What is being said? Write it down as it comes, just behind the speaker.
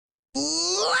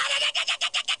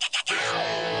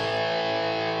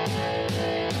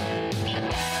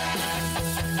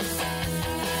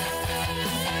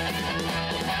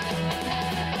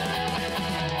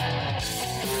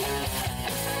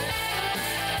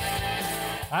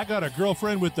I got a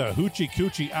girlfriend with the hoochie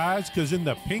coochie eyes, cause in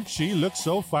the pink she looks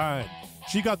so fine.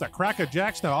 She got the Cracker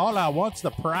Jacks, now all I want's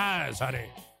the prize, honey.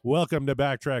 Welcome to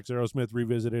Backtracks Aerosmith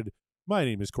Revisited. My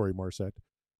name is Corey Morissette,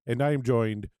 and I am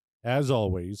joined, as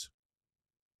always.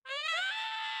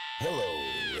 Hello,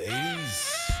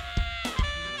 ladies.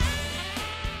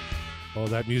 Oh,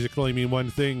 that music can only mean one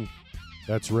thing.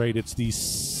 That's right, it's the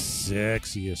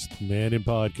sexiest man in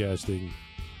podcasting,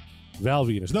 Val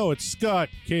Venus. No, it's Scott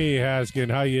K.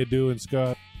 Haskin. How you doing,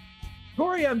 Scott?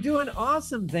 Corey, I'm doing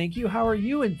awesome. Thank you. How are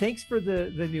you? And thanks for the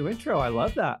new intro. I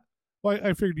love that. Well,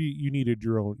 I figured you needed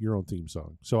your own theme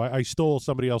song. So I stole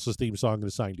somebody else's theme song and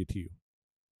assigned it to you.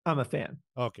 I'm a fan.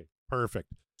 Okay, perfect.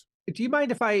 Do you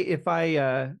mind if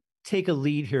I take a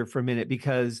lead here for a minute?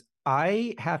 Because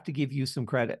I have to give you some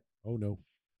credit. Oh, no.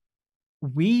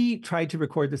 We tried to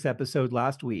record this episode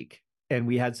last week, and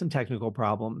we had some technical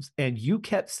problems. And you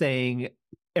kept saying,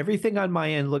 everything on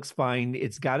my end looks fine.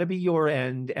 It's got to be your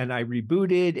end. And I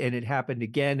rebooted, and it happened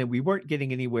again, and we weren't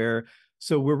getting anywhere.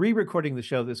 So we're re-recording the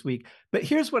show this week. But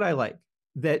here's what I like,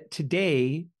 that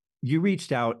today you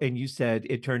reached out and you said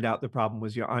it turned out the problem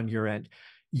was on your end.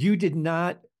 You did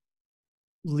not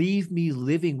leave me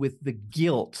living with the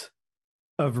guilt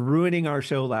of ruining our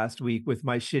show last week with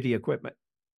my shitty equipment.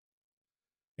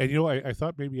 And, I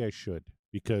thought maybe I should,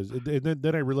 because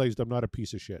then I realized I'm not a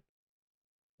piece of shit.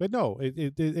 But no,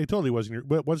 it totally wasn't.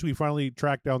 But once we finally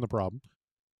tracked down the problem,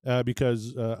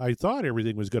 because I thought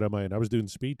everything was good on my end. I was doing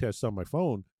speed tests on my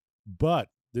phone, but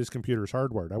this computer is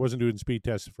hardwired. I wasn't doing speed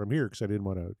tests from here because I didn't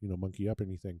want to, monkey up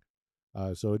anything.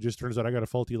 So it just turns out I got a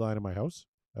faulty line in my house.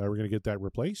 We're going to get that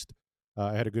replaced.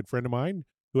 I had a good friend of mine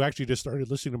who actually just started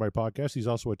listening to my podcast. He's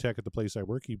also a tech at the place I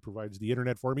work. He provides the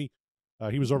internet for me.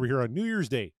 He was over here on New Year's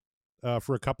Day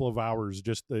for a couple of hours,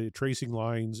 just tracing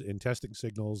lines and testing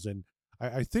signals. And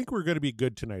I think we're going to be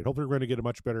good tonight. Hopefully we're going to get a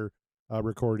much better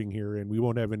recording here, and we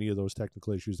won't have any of those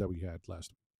technical issues that we had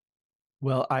last week.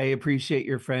 Well, I appreciate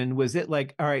your friend. Was it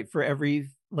like, all right, for every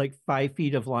 5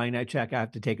 feet of line I check, I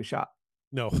have to take a shot?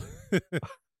 No.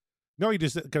 No, he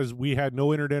just, because we had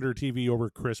no internet or TV over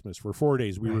Christmas. For 4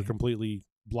 days, we were completely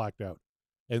blacked out.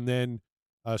 And then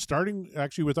starting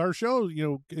actually with our show,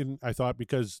 and I thought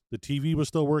because the TV was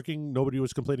still working, nobody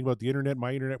was complaining about the internet,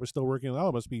 my internet was still working. Oh,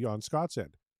 it must be on Scott's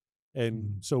end.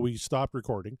 And so we stopped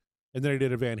recording. And then I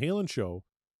did a Van Halen show.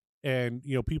 And,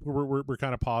 people were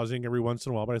kind of pausing every once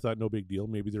in a while, but I thought no big deal.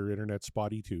 Maybe their internet's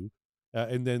spotty too.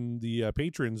 And then the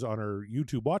patrons on our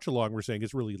YouTube watch along were saying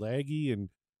it's really laggy and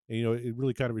it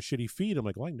really kind of a shitty feed. I'm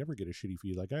like, well, I never get a shitty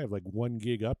feed. Like I have 1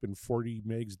 gig up and 40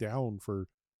 megs down for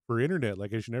internet.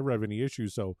 Like I should never have any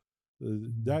issues. So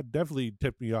that definitely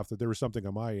tipped me off that there was something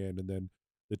on my end. And then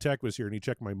the tech was here and he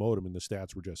checked my modem and the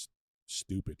stats were just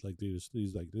stupid. Like these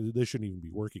this shouldn't even be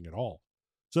working at all.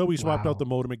 So we swapped out the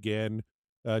modem again,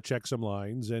 checked some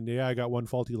lines, and I got one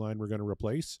faulty line we're going to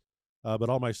replace. But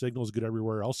all my signal's good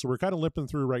everywhere else. So we're kind of limping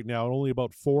through right now. Only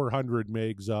about 400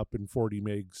 megs up and 40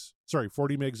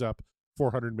 megs up,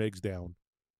 400 megs down.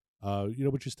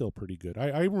 Which is still pretty good.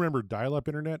 I remember dial-up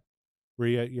internet where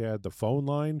you had the phone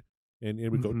line and it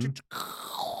would go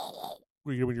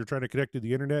when you're trying to connect to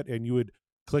the internet, and you would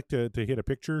click to hit a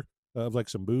picture of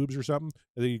some boobs or something,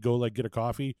 and then you go get a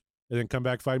coffee and then come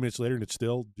back 5 minutes later and it's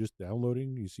still just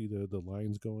downloading. You see the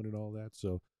lines going and all that.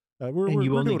 So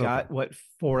you only got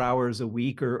 4 hours a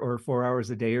week or 4 hours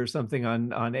a day or something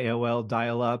on AOL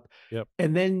dial up. Yep.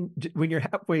 And then when you're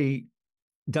halfway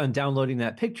done downloading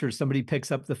that picture, somebody picks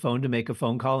up the phone to make a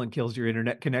phone call and kills your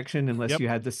internet connection unless you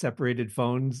had the separated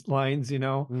phones lines,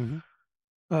 Mm-hmm.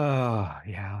 Oh,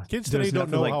 yeah. Kids today don't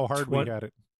know how hard we had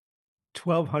it.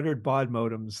 1,200 baud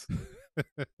modems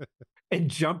and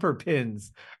jumper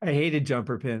pins. I hated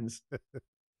jumper pins.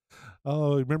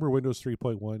 Oh, remember Windows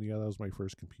 3.1? Yeah, that was my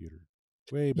first computer.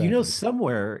 Way back.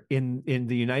 Somewhere in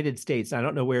the United States, I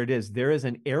don't know where it is, there is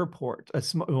an airport,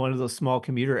 one of those small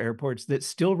commuter airports that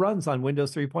still runs on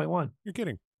Windows 3.1. You're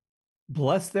kidding.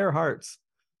 Bless their hearts.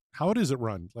 How does it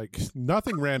run?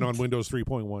 Nothing ran on Windows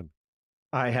 3.1.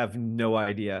 I have no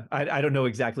idea. I don't know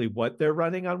exactly what they're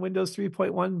running on Windows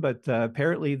 3.1, but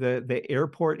apparently the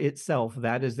airport itself,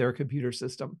 that is their computer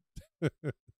system.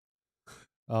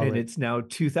 And it's now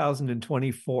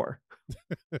 2024.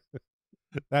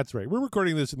 That's right. We're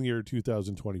recording this in the year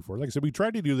 2024. Like I said, we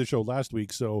tried to do the show last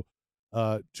week, so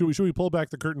should we pull back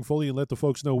the curtain fully and let the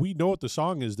folks know we know what the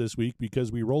song is this week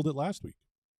because we rolled it last week?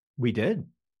 We did.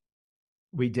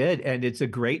 We did, and it's a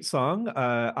great song.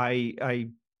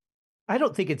 I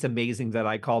don't think it's amazing that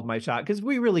I called my shot because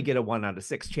we really get a 1 out of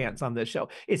 6 chance on this show.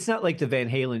 It's not like the Van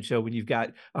Halen show when you've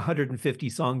got 150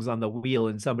 songs on the wheel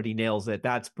and somebody nails it.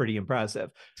 That's pretty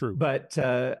impressive. True. But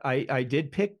I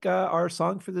did pick our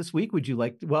song for this week. Would you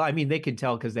like? Well, I mean, they can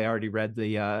tell because they already read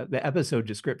the episode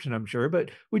description, I'm sure.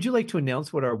 But would you like to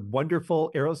announce what our wonderful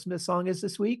Aerosmith song is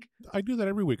this week? I do that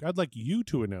every week. I'd like you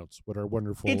to announce what our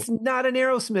wonderful. It's not an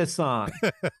Aerosmith song.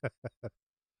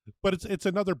 But it's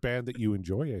another band that you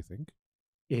enjoy, I think.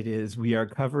 It is. We are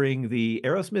covering the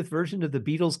Aerosmith version of the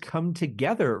Beatles' Come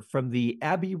Together from the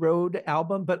Abbey Road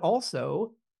album, but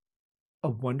also a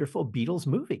wonderful Beatles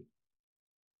movie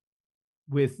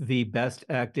with the best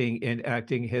acting in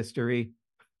acting history.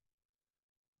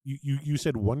 You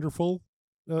said wonderful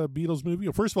Beatles movie?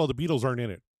 First of all, the Beatles aren't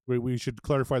in it. We should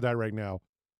clarify that right now.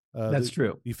 That's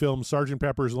true. The film Sgt.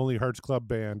 Pepper's Lonely Hearts Club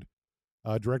Band,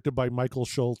 directed by Michael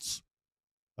Schultz,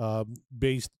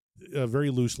 based very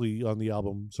loosely on the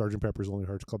album Sgt. Pepper's Lonely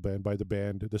Hearts Club Band by the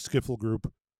band, the skiffle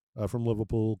group from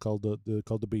Liverpool called the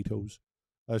Beatles,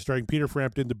 starring Peter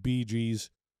Frampton, the Bee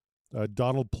Gees,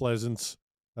 Donald Pleasance,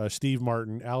 Steve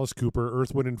Martin, Alice Cooper,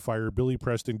 Earth, Wind and Fire, Billy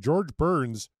Preston, George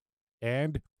Burns,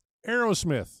 and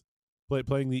Aerosmith,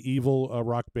 playing the evil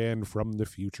rock band from the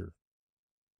future.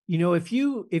 You know, if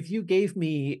you gave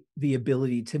me the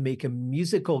ability to make a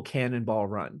musical cannonball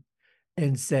run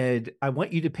and said, I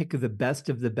want you to pick the best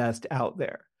of the best out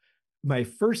there, my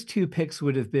first 2 picks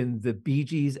would have been the Bee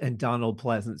Gees and Donald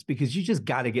Pleasance, because you just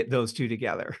got to get those 2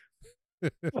 together.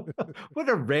 What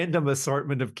a random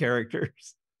assortment of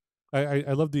characters.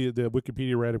 I love the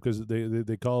Wikipedia write-up because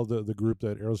they call the group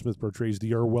that Aerosmith portrays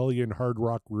the Orwellian hard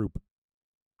rock group.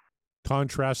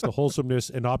 Contrast the wholesomeness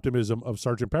and optimism of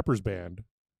Sgt. Pepper's band.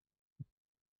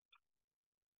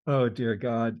 Oh, dear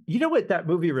God. You know what that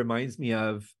movie reminds me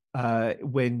of?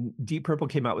 When Deep Purple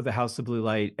came out with the House of Blue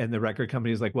Light, and the record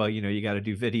company was like, well, you know, you got to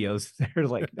do videos. They're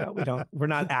like, no, we don't. We're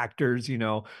not actors, you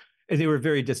know. And they were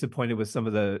very disappointed with some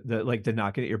of the like the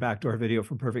Knock It at Your Back Door video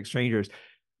from Perfect Strangers.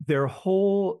 Their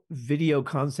whole video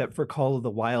concept for Call of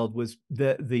the Wild was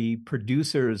the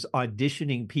producers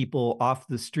auditioning people off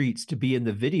the streets to be in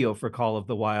the video for Call of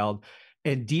the Wild,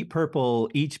 and Deep Purple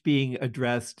each being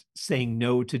addressed saying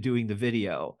no to doing the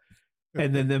video,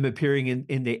 and then them appearing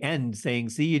in the end saying,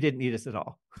 see, you didn't need us at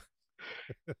all.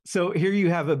 So here you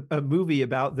have a movie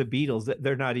about the Beatles that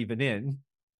they're not even in,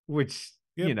 which,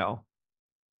 yep. You know,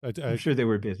 I'm sure they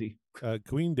were busy.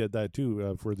 Queen did that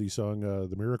too for the song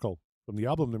The Miracle. From the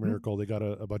album The Miracle, they got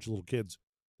a bunch of little kids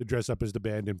to dress up as the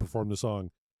band and perform the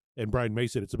song. And Brian May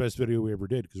said it's the best video we ever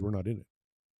did because we're not in it.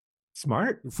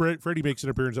 Smart. Freddie makes an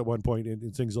appearance at one point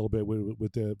and sings a little bit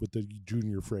with the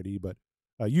junior Freddie. But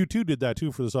U2 did that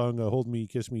too for the song Hold Me,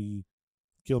 Kiss Me,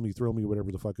 Kill Me, Thrill Me,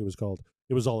 whatever the fuck it was called.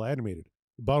 It was all animated.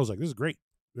 Bob was like, this is great.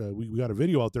 We got a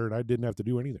video out there and I didn't have to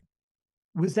do anything.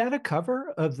 Was that a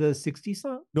cover of the 60s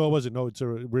song? No, it wasn't. No, it's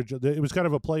original. It was kind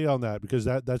of a play on that because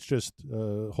that's just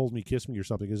Hold Me, Kiss Me or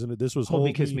something, isn't it? This was Hold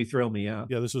Me, Kiss Me, Thrill Me, yeah.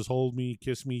 Yeah, this was Hold Me,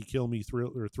 Kiss Me, Kill Me,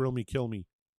 Thrill Me, Kill Me.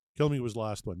 Kill Me was the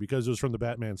last one because it was from the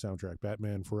Batman soundtrack,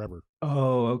 Batman Forever.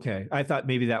 Oh, okay. I thought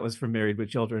maybe that was from Married with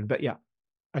Children, but yeah,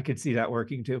 I could see that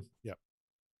working too. Yeah.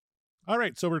 All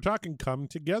right, so we're talking Come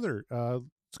Together.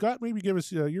 Scott, maybe give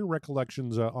us your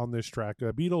recollections on this track,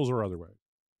 Beatles or otherwise.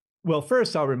 Well,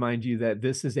 first, I'll remind you that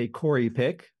this is a Corey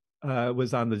pick,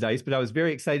 was on the dice, but I was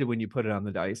very excited when you put it on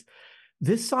the dice.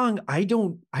 This song, I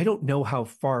don't know how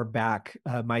far back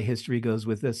my history goes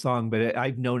with this song, but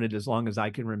I've known it as long as I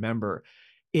can remember.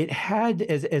 It had,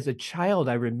 as a child,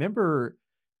 I remember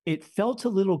it felt a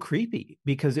little creepy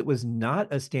because it was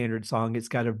not a standard song. It's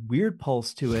got a weird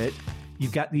pulse to it.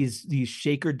 You've got these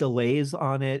shaker delays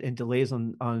on it and delays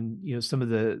on you know, some of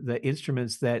the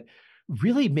instruments that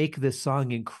really make this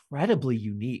song incredibly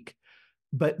unique.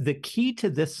 But the key to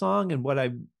this song and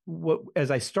what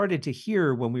as I started to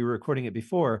hear when we were recording it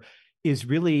before is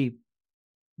really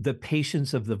the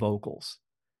patience of the vocals,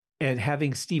 and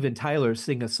having Steven Tyler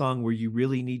sing a song where you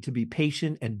really need to be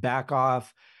patient and back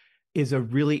off is a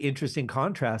really interesting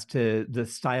contrast to the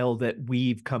style that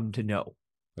we've come to know.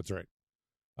 That's right.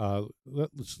 I'm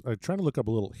trying to look up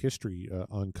a little history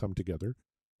on Come Together.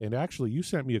 And actually, you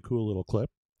sent me a cool little clip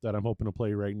that I'm hoping to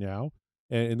play right now.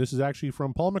 And this is actually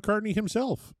from Paul McCartney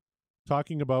himself,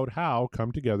 talking about how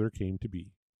Come Together came to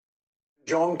be.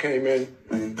 John came in.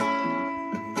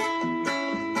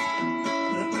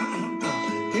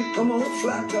 He come on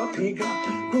flat up, he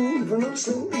got moving up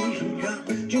so easy, he got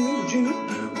Jimmy,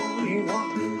 what he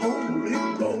want, holy,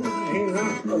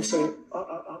 I'm saying,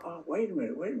 wait a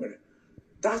minute.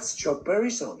 That's Chuck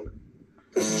Berry's song.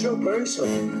 There's a Chuck Berry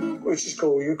song, which is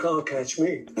called You Can't Catch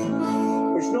Me,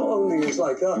 which not only is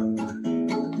like that.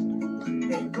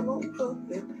 Hey, come on, come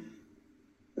on.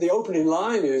 The opening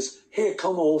line is, here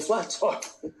come old flat top.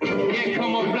 Here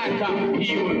come on, flat top.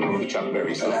 You Chuck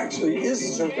Berry It song. actually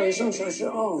is a Chuck Berry song. So I said,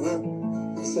 oh,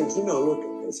 man. I said, you know,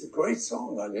 look, it's a great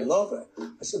song. I love it.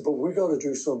 I said, but we got to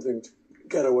do something to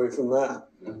get away from that.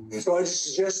 So I just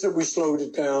suggested we slowed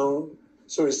it down.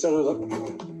 So instead of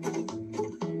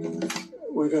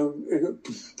we're going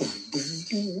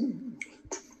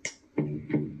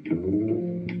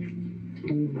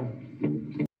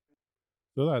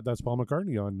So that's Paul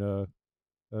McCartney on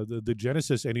the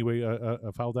genesis anyway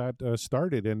of how that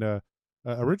started. And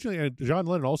originally, John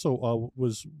Lennon also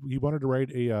he wanted to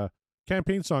write a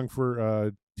campaign song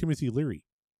for Timothy Leary,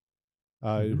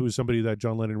 who's somebody that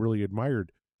John Lennon really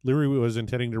admired. Leary was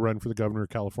intending to run for the governor of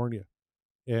California,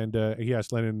 and he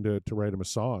asked Lennon to write him a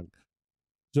song.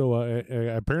 So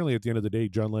apparently, at the end of the day,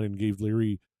 John Lennon gave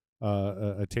Leary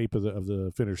a tape of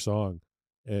the finished song.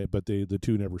 But the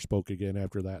two never spoke again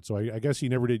after that. So I guess he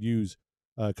never did use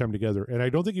Come Together. And I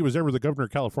don't think he was ever the governor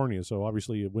of California, so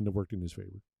obviously it wouldn't have worked in his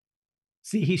favor.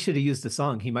 See, he should have used the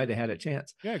song. He might have had a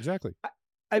chance. Yeah, exactly.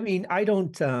 I mean, I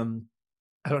don't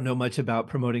know much about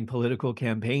promoting political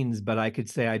campaigns, but I could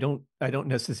say I don't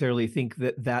necessarily think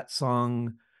that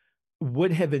song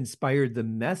would have inspired the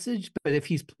message. But if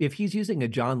he's using a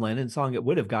John Lennon song, it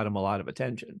would have got him a lot of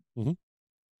attention. Mm-hmm.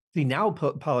 See, now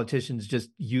politicians just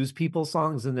use people's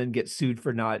songs and then get sued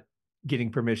for not getting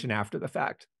permission after the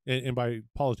fact. And by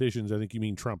politicians, I think you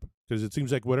mean Trump, because it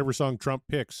seems like whatever song Trump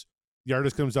picks, the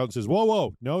artist comes out and says,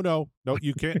 whoa, no,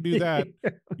 you can't do that.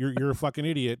 You're a fucking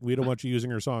idiot. We don't want you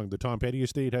using our song. The Tom Petty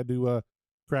estate had to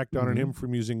crack down on him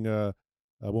from using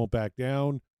Won't Back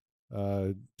Down.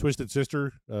 Twisted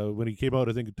Sister, when he came out,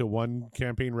 I think, to one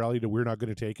campaign rally to We're Not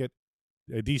Going to Take It.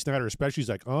 Dee Snider especially is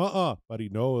like, buddy,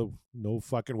 no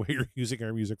fucking way you're using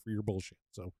our music for your bullshit.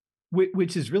 So,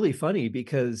 which is really funny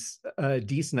because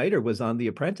Dee Snider was on The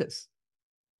Apprentice,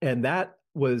 and that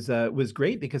was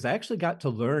great because I actually got to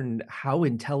learn how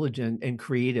intelligent and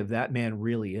creative that man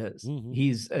really is. Mm-hmm.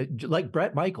 He's like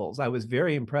Bret Michaels. I was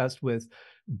very impressed with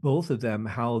both of them,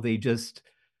 how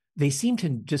they seem to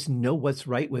just know what's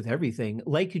right with everything,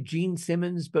 like Gene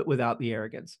Simmons, but without the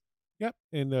arrogance. Yep,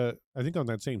 and I think on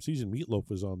that same season, Meatloaf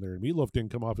was on there, and Meatloaf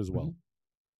didn't come off as well.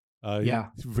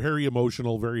 He's very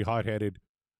emotional, very hot-headed,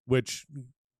 which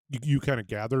you kind of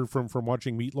gather from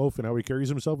watching Meatloaf and how he carries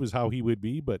himself is how he would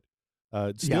be, but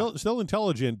still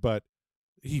intelligent. But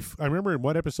I remember in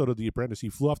one episode of The Apprentice, he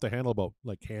flew off the handle about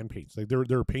like hand paints, like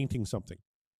they're painting something,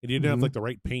 and he didn't have like the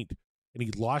right paint, and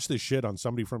he lost his shit on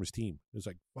somebody from his team. It was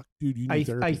like, fuck, dude, you need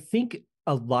therapy. I think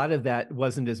a lot of that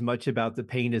wasn't as much about the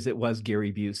pain as it was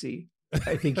Gary Busey.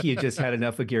 I think he had just had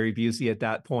enough of Gary Busey at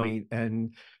that point,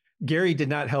 and Gary did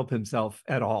not help himself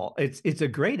at all. It's a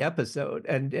great episode,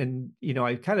 and you know,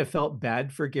 I kind of felt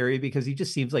bad for Gary because he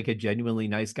just seems like a genuinely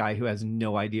nice guy who has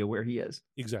no idea where he is.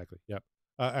 Exactly. Yeah.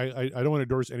 I don't want to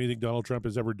endorse anything Donald Trump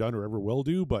has ever done or ever will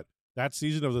do, but that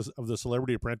season of the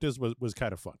Celebrity Apprentice was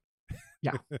kind of fun.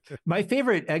 Yeah. My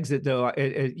favorite exit, though,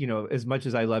 you know, as much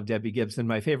as I love Debbie Gibson,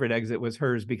 my favorite exit was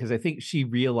hers because I think she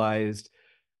realized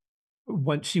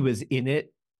once she was in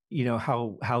it, you know,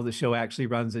 how the show actually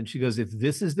runs. And she goes, if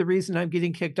this is the reason I'm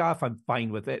getting kicked off, I'm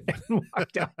fine with it. And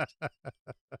walked out.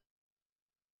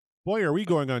 Boy, are we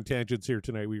going on tangents here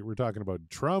tonight. We're talking about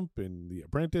Trump and The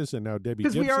Apprentice and now Debbie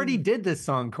Gibson. Because we already did this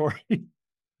song, Corey.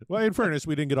 Well, in fairness,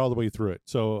 we didn't get all the way through it.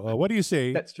 So what do you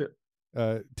say? That's true.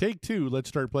 Take two. Let's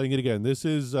start playing it again. This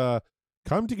is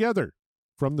Come Together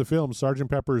from the film Sgt.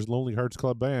 Pepper's Lonely Hearts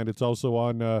Club Band. It's also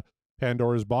on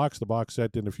Pandora's Box, the box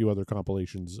set, and a few other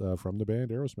compilations from the band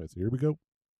Aerosmith. Here we go.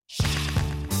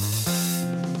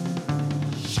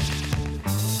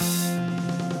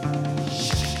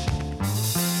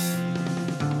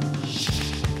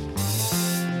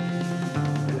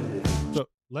 So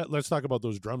let's talk about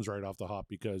those drums right off the hop,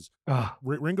 because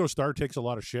Ringo Starr takes a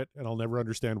lot of shit, and I'll never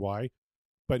understand why.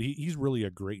 But he's really a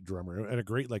great drummer and a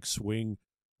great like swing,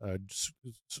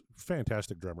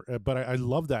 fantastic drummer. But I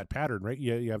love that pattern, right?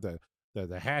 You have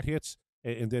the hat hits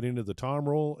and then into the tom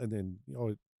roll, and then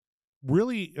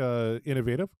really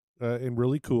innovative and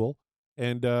really cool,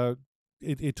 and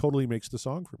it totally makes the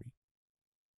song for me.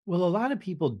 Well, a lot of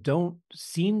people don't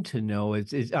seem to know.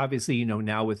 It's obviously,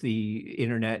 now with the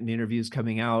internet and interviews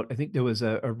coming out, I think there was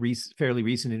a fairly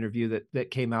recent interview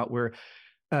that came out where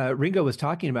Ringo was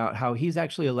talking about how he's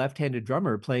actually a left-handed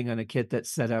drummer playing on a kit that's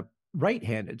set up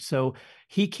right-handed. So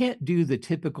he can't do the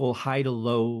typical high to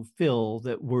low fill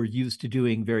that we're used to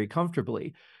doing very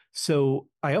comfortably. So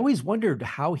I always wondered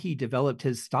how he developed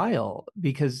his style,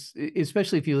 because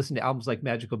especially if you listen to albums like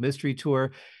Magical Mystery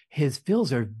Tour, his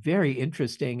fills are very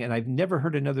interesting. And I've never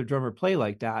heard another drummer play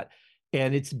like that.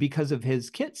 And it's because of his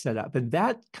kit setup. And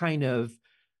that kind of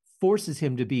forces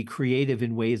him to be creative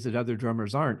in ways that other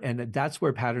drummers aren't. And that's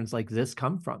where patterns like this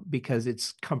come from, because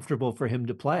it's comfortable for him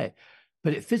to play.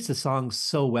 But it fits the song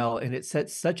so well, and it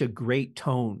sets such a great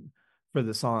tone for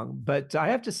the song. But I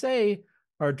have to say,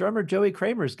 our drummer Joey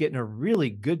Kramer's getting a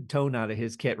really good tone out of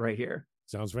his kit right here.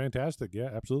 Sounds fantastic. Yeah,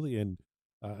 absolutely. And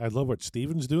I love what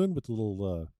Steven's doing with the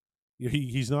little,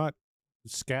 he's not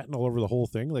scatting all over the whole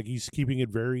thing. Like, he's keeping it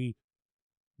very,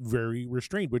 very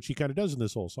restrained, which he kind of does in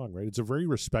this whole song, right? It's a very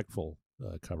respectful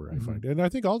cover, I find. And I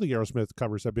think all the Aerosmith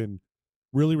covers have been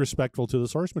really respectful to the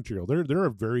source material. They're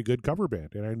a very good cover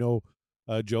band. And I know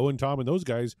Joe and Tom and those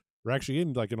guys were actually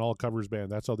in like an all covers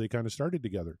band. That's how they kind of started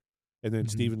together. And then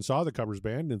Steven saw the covers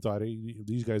band and thought, hey,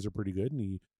 these guys are pretty good. And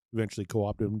he eventually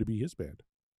co-opted them to be his band.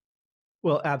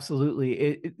 Well,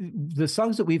 absolutely. The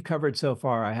songs that we've covered so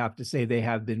far, I have to say, they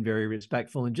have been very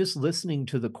respectful. And just listening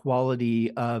to the quality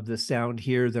of the sound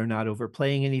here, they're not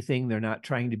overplaying anything. They're not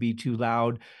trying to be too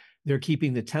loud. They're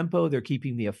keeping the tempo. They're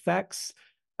keeping the effects.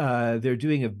 They're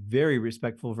doing a very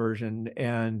respectful version.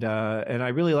 And I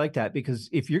really like that, because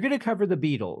if you're going to cover the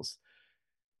Beatles,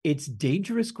 it's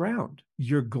dangerous ground.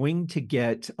 You're going to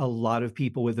get a lot of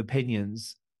people with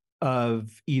opinions of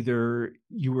either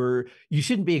you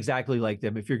shouldn't be exactly like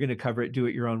them. If you're going to cover it, do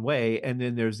it your own way. And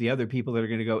then there's the other people that are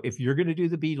going to go, if you're going to do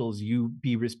the Beatles, you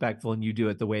be respectful and you do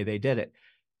it the way they did it.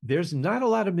 There's not a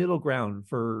lot of middle ground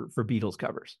for Beatles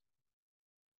covers.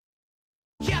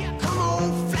 Yeah, come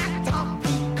on, flat top,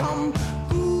 come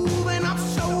grooving up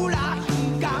solar.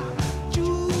 He got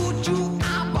juju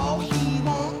eyeball, he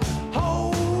won't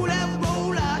hold that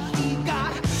roller. He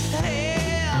got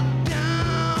hair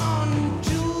down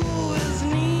to his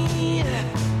knee.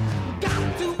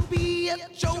 Got to be a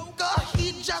joker,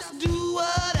 he just do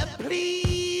what he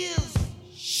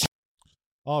please.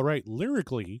 All right.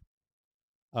 Lyrically,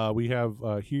 we have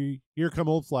Here Come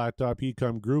Old Flat Top, he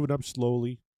come grooving up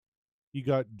slowly. He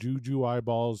got juju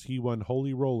eyeballs. He won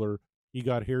holy roller. He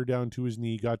got hair down to his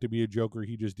knee. Got to be a joker.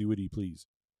 He just do what he please.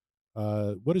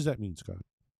 What does that mean, Scott?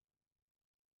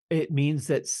 It means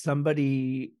that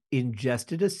somebody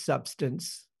ingested a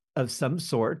substance of some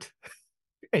sort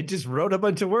and just wrote a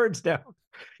bunch of words down.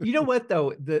 You know what,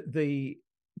 though?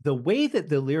 The way that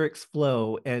the lyrics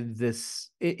flow, and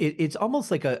it's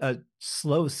almost like a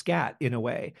slow scat in a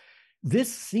way.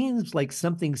 This seems like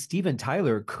something Steven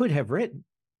Tyler could have written.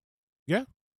 Yeah,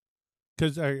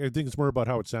 because I think it's more about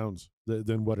how it sounds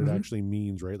than what it actually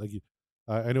means, right? Like,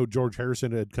 I know George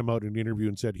Harrison had come out in an interview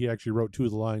and said he actually wrote 2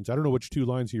 of the lines. I don't know which 2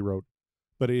 lines he wrote,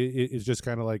 but it's just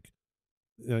kind of like,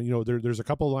 there's a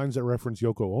couple of lines that reference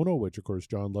Yoko Ono, which of course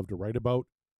John loved to write about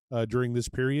during this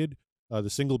period. The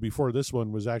single before this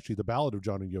one was actually The Ballad of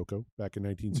John and Yoko back in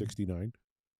 1969.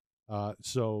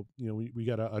 So, we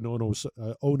got an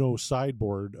Ono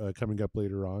sideboard coming up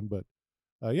later on, but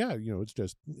yeah,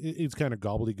 it's kind of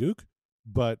gobbledygook,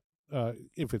 but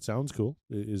if it sounds cool,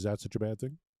 is that such a bad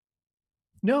thing?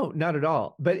 No, not at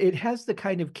all. But it has the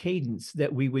kind of cadence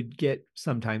that we would get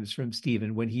sometimes from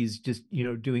Steven when he's just,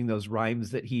 doing those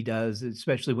rhymes that he does,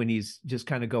 especially when he's just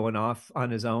kind of going off on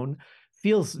his own.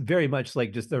 Feels very much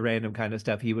like just the random kind of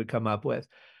stuff he would come up with.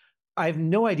 I have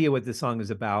no idea what this song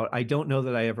is about. I don't know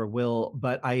that I ever will,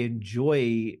 but I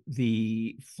enjoy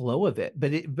the flow of it.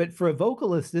 But for a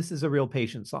vocalist, this is a real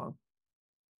patient song.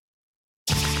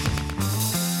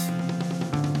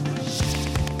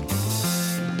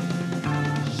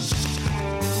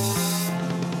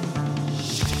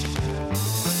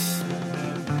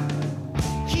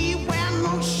 He wear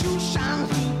no shoe shine,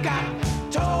 he got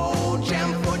toe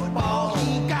jam football,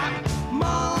 he got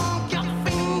monkey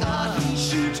finger, he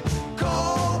shoot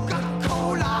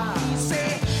Coca-Cola, he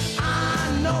say,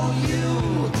 I know you,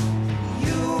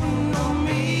 you know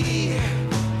me.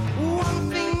 One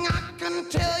thing I can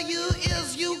tell you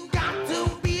is you got to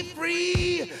be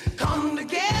free. Come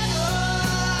together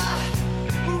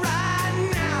right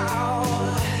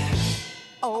now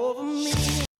over me.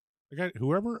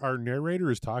 Whoever our narrator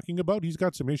is talking about, he's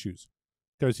got some issues,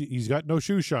 because he's got no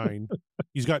shoe shine.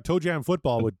 He's got toe jam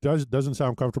football, which doesn't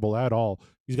sound comfortable at all.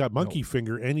 He's got monkey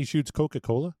finger, and he shoots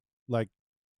Coca-Cola. Like,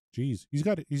 geez, he's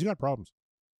got problems.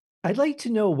 I'd like to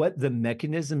know what the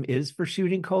mechanism is for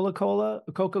shooting Coca-Cola.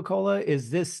 Is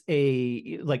this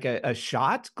a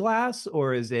shot glass,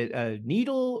 or is it a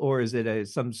needle, or is it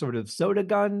some sort of soda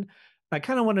gun? I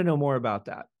kind of want to know more about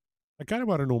that. I kind of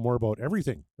want to know more about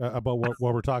everything about what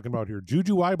we're talking about here.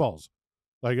 Juju eyeballs.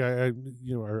 Like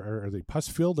are they pus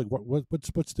filled? Like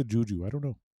what's the juju? I don't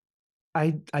know.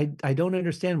 I don't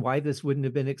understand why this wouldn't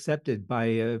have been accepted by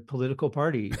a political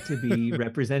party to be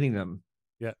representing them.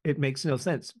 Yeah. It makes no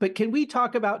sense. But can we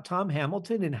talk about Tom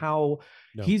Hamilton and how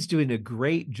he's doing a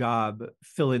great job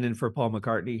filling in for Paul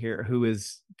McCartney here, who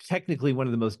is technically one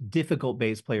of the most difficult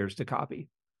bass players to copy?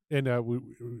 And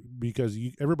because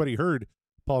everybody heard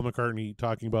Paul McCartney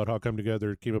talking about how Come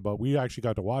Together came about, we actually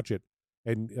got to watch it.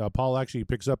 And Paul actually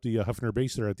picks up the Hufner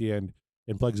bass there at the end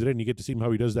and plugs it in. You get to see him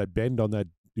how he does that bend on that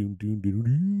doon, doon, doon,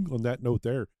 doon, on that note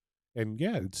there. And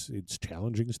yeah, it's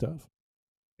challenging stuff.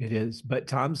 It is, but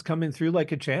Tom's coming through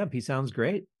like a champ. He sounds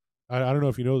great. I don't know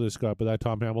if you know this, Scott, but that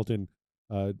Tom Hamilton,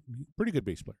 pretty good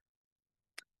bass player.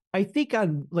 I think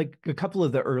on like a couple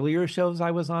of the earlier shows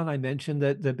I was on, I mentioned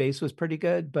that the bass was pretty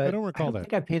good, but I don't recall that.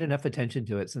 think I paid enough attention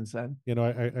to it since then. You know,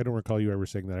 I don't recall you ever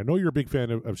saying that. I know you're a big fan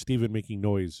of Steven making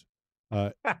noise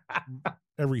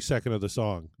every second of the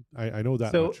song. I know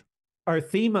that much. Our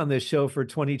theme on this show for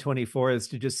 2024 is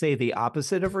to just say the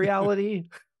opposite of reality.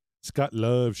 Scott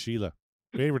loves Sheila.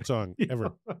 Favorite song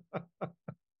ever.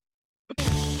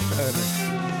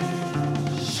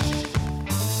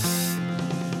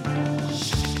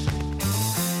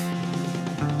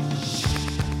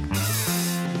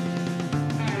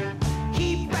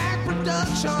 He back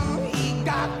production, he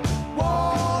got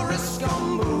Walrus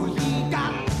Gumbo, he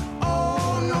got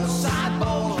no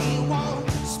sideball, he won't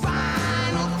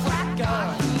spinal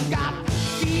cracker, he got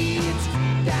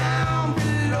feet down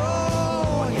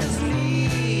below his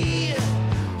knee.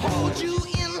 Hold you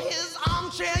in his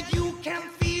armchair, you can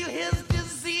feel his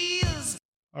disease.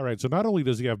 All right, so not only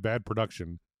does he have bad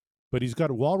production, but he's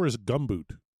got Walrus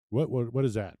Gumboot. What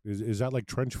is that? Is that like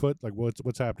trench foot? Like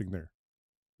what's happening there?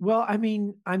 Well, I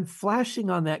mean, I'm flashing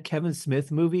on that Kevin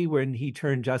Smith movie when he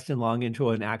turned Justin Long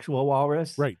into an actual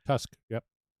walrus. Right, Tusk. Yep.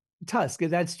 Tusk.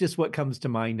 That's just what comes to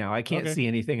mind now. I can't see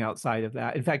anything outside of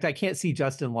that. In fact, I can't see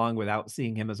Justin Long without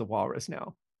seeing him as a walrus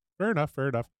now. Fair enough.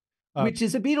 Which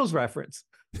is a Beatles reference.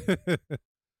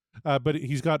 But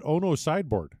he's got Ono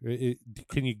sideboard.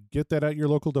 Can you get that at your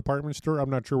local department store?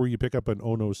 I'm not sure where you pick up an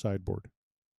Ono sideboard.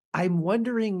 I'm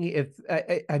wondering if,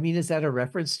 I mean, is that a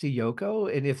reference to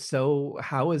Yoko? And if so,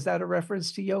 how is that a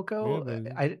reference to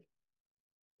Yoko?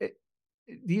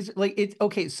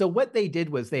 Okay, so what they did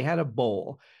was they had a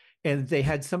bowl and they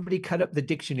had somebody cut up the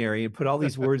dictionary and put all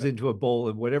these words into a bowl,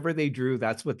 and whatever they drew,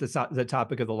 that's what the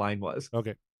topic of the line was.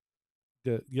 Okay.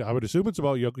 Yeah, I would assume it's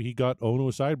about Yoko. He got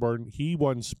Ono sideboard and he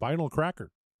won spinal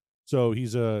cracker. So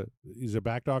he's a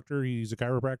back doctor. He's a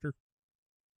chiropractor.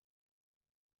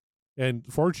 And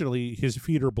fortunately, his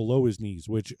feet are below his knees,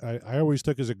 which I always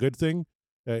took as a good thing.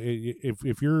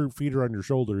 If your feet are on your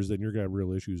shoulders, then you're going to have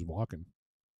real issues walking.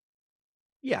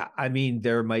 Yeah, I mean,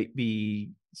 there might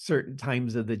be certain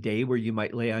times of the day where you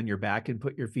might lay on your back and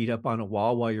put your feet up on a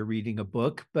wall while you're reading a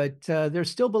book, but they're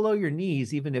still below your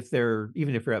knees, even if you're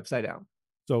upside down.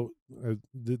 So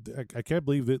I can't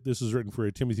believe that this is written for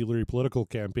a Timothy Leary political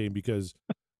campaign, because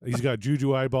he's got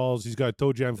Juju eyeballs, he's got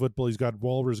toe jam football, he's got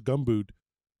Walrus Gumboot.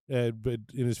 But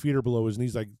in his feet are below his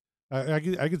knees. Like I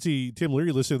could see Tim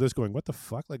Leary listening to this going, what the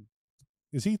fuck? Like,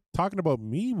 is he talking about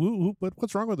me?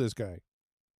 What's wrong with this guy?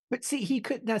 But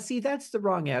that's the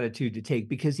wrong attitude to take,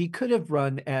 because he could have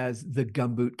run as the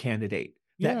Gumboot candidate.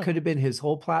 That could have been his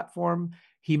whole platform.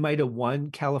 He might have won.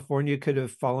 California could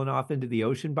have fallen off into the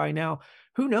ocean by now.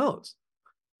 Who knows?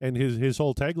 And his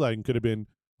whole tagline could have been,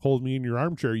 hold me in your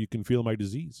armchair, you can feel my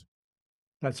disease.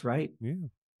 That's right. Yeah.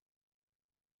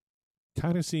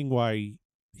 Kind of seeing why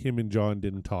him and John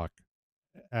didn't talk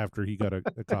after he got a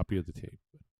copy of the tape.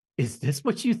 Is this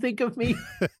what you think of me?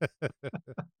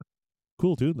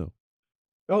 Cool tune, though.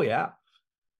 Oh, yeah.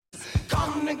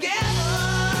 Come together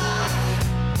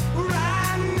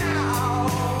right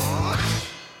now.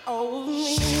 Oh,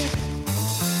 me.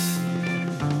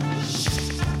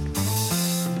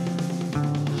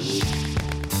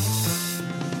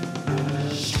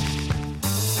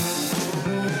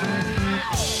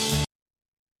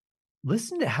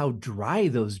 Listen to how dry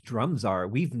those drums are.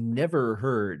 We've never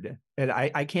heard, and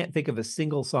I can't think of a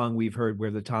single song we've heard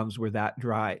where the toms were that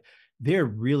dry. They're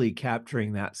really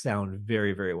capturing that sound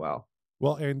very, very well.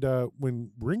 Well, and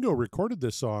when Ringo recorded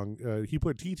this song, he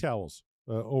put tea towels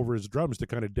over his drums to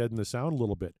kind of deaden the sound a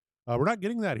little bit. We're not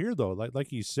getting that here, though. Like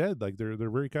he said, like they're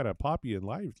very kind of poppy and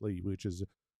lively, which is a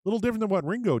little different than what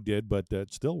Ringo did, but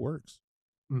it still works.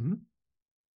 Mm-hmm.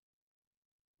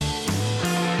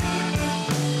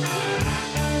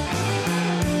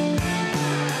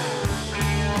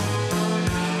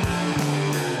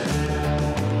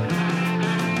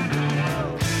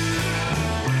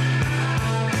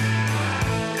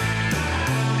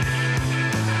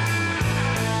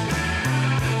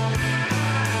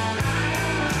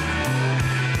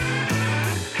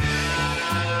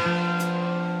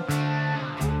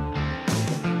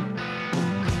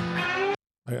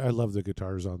 I love the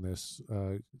guitars on this.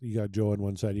 You got Joe on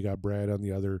one side, you got Brad on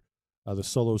the other. The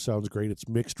solo sounds great. It's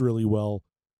mixed really well.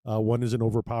 One isn't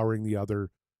overpowering the other.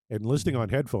 And listening on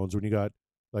headphones, when you got,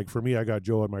 like for me, I got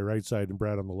Joe on my right side and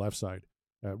Brad on the left side.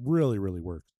 Really, really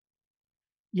works.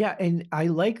 Yeah, and I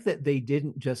like that they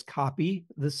didn't just copy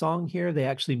the song here. They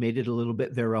actually made it a little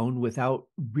bit their own without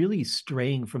really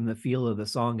straying from the feel of the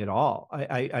song at all.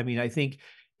 I mean, I think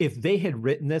if they had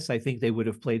written this, I think they would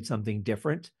have played something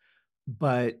different.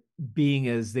 But being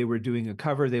as they were doing a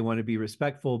cover, they want to be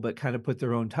respectful, but kind of put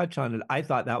their own touch on it. I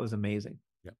thought that was amazing.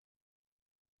 Yeah.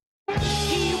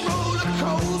 He rode a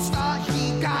coaster,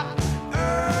 he got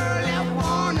early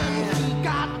warning, he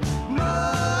got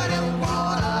muddy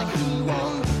water, he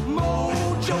won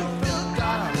mojo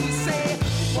filter, he said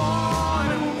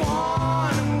 1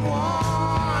 and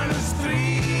 1 is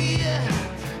 3,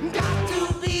 got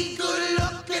to be good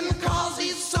looking cause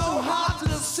he's so hard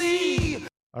to see.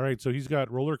 All right, so he's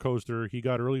got Roller Coaster, he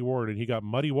got Early Warning, he got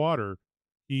Muddy Water,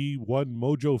 he won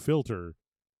Mojo Filter.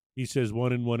 He says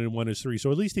 1 and 1 is 3,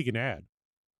 so at least he can add.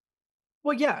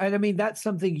 Well, yeah, and I mean, that's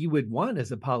something you would want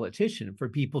as a politician, for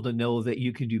people to know that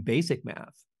you can do basic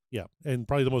math. Yeah, and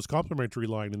probably the most complimentary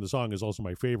line in the song is also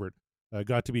my favorite.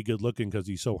 Got to be good looking because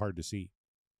he's so hard to see.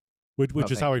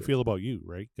 Which is how I feel about you,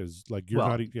 right? Because like you're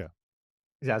not, yeah.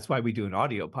 That's why we do an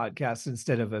audio podcast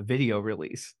instead of a video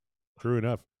release. True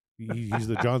enough. He's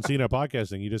the John Cena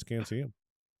podcasting. You just can't see him.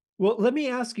 Well, let me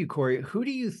ask you, Corey, who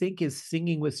do you think is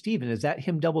singing with Steven? Is that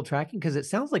him double tracking? Because it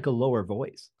sounds like a lower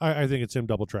voice. I think it's him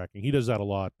double tracking. He does that a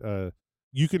lot.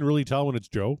 You can really tell when it's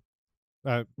Joe.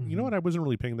 You know what? I wasn't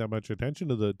really paying that much attention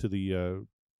to the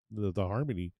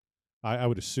harmony. I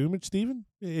would assume it's Steven.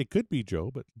 It could be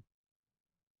Joe, but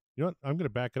you know what? I'm going to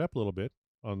back it up a little bit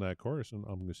on that chorus, and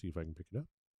I'm going to see if I can pick it up.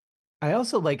 I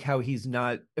also like how he's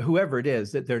not, whoever it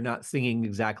is, that they're not singing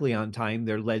exactly on time.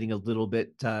 They're letting a little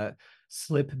bit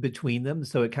slip between them,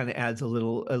 so it kind of adds a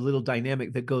little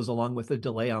dynamic that goes along with the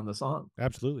delay on the song.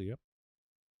 Absolutely, yep.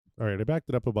 All right, I backed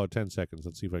it up about 10 seconds.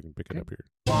 Let's see if I can pick it up here.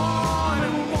 1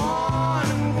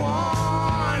 and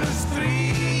 1 is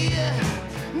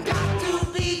 3. Got to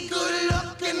be good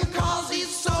looking cause he's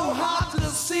so hard to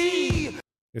see.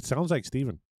 It sounds like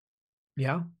Steven.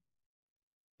 Yeah.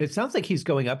 It sounds like he's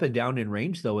going up and down in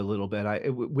range, though, a little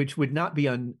bit, which would not be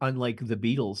unlike the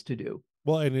Beatles to do.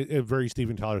 Well, and a very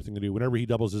Steven Tyler thing to do. Whenever he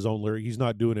doubles his own lyric, he's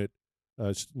not doing it,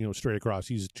 straight across.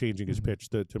 He's changing his pitch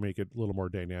to make it a little more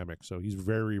dynamic. So he's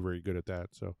very, very good at that.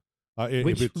 So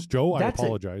if it's Joe, I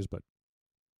apologize, but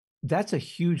that's a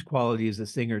huge quality as a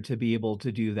singer, to be able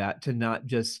to do that, to not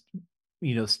just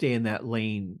stay in that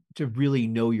lane, to really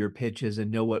know your pitches and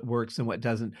know what works and what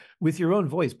doesn't with your own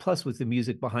voice, plus with the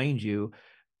music behind you.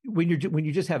 When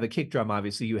you just have a kick drum,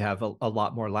 obviously you have a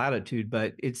lot more latitude,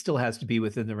 but it still has to be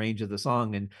within the range of the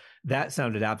song, and that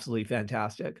sounded absolutely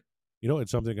fantastic.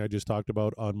 It's something I just talked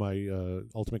about on my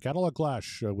Ultimate Catalog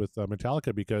Clash with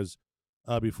Metallica, because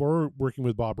before working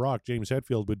with Bob Rock, James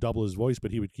Hetfield would double his voice,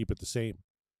 but he would keep it the same.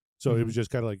 So it was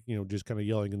just kind of like, just kind of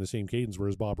yelling in the same cadence,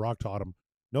 whereas Bob Rock taught him,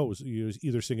 no, you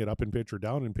either sing it up in pitch or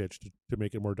down in pitch to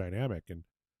make it more dynamic. And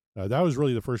that was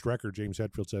really the first record James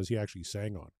Hetfield says he actually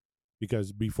sang on.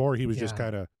 Because before he was just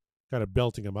kind of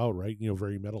belting him out, right?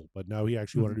 Very metal. But now he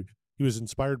actually wanted to. He was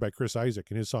inspired by Chris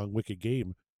Isaak in his song "Wicked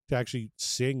Game" to actually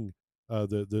sing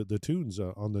the tunes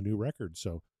on the new record.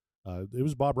 So it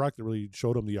was Bob Rock that really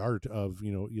showed him the art of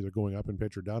either going up in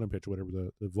pitch or down in pitch, whatever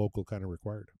the vocal kind of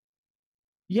required.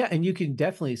 Yeah, and you can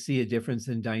definitely see a difference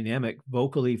in dynamic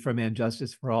vocally from And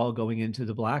Justice for All going into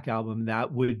the Black Album.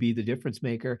 That would be the difference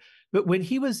maker. But when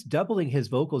he was doubling his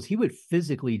vocals, he would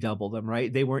physically double them,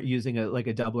 right? They weren't using a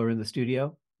doubler in the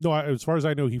studio? No, as far as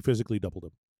I know, he physically doubled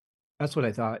them. That's what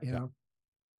I thought, yeah.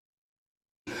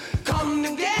 Come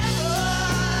together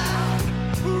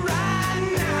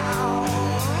right now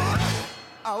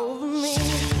over me.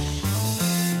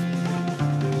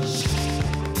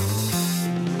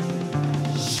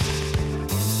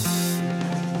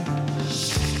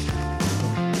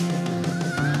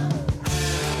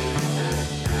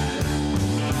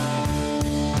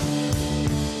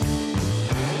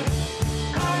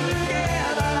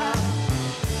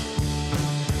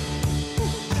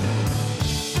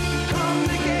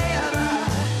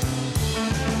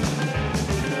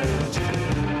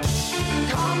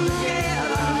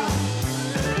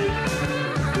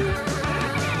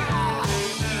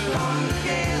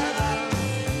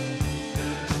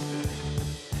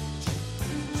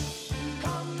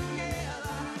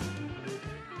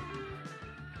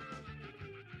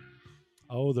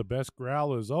 Oh, the best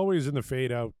growl is always in the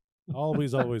fade out.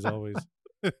 Always, always, always.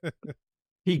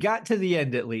 He got to the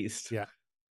end at least. Yeah.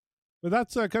 But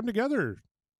that's Come Together.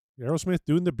 Aerosmith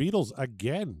doing the Beatles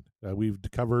again. We've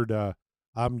covered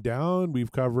I'm Down.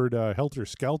 We've covered Helter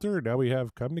Skelter. Now we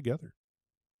have Come Together.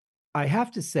 I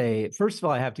have to say, first of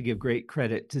all, I have to give great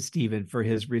credit to Steven for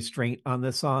his restraint on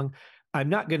this song. I'm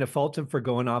not going to fault him for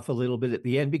going off a little bit at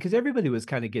the end because everybody was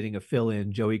kind of getting a fill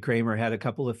in. Joey Kramer had a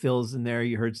couple of fills in there.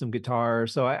 You heard some guitar.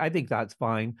 So I think that's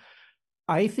fine.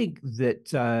 I think that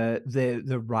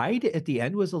the ride at the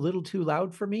end was a little too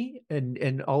loud for me.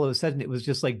 And all of a sudden it was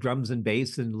just like drums and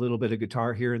bass and a little bit of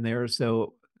guitar here and there.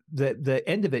 So the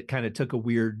end of it kind of took a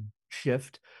weird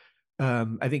shift.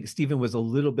 I think Steven was a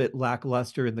little bit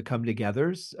lackluster in the come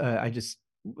togethers. I just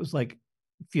was like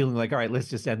feeling like, all right, let's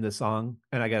just end this song.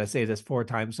 And I got to say this 4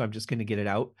 times, so I'm just going to get it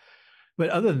out. But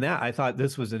other than that, I thought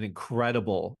this was an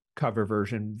incredible cover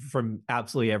version from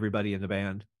absolutely everybody in the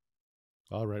band.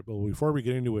 All right. Well, before we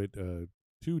get into it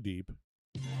too deep,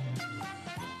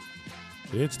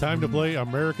 it's time to play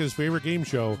America's favorite game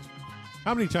show.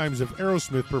 How many times have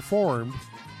Aerosmith performed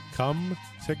Come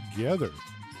Together?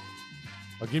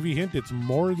 I'll give you a hint. It's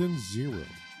more than 0.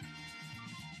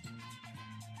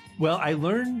 Well, I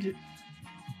learned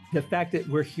the fact that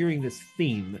we're hearing this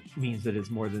theme means that it's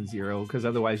more than 0, because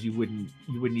otherwise you wouldn't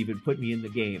even put me in the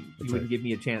game. You wouldn't give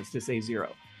me a chance to say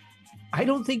 0. I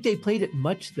don't think they played it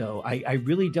much, though. I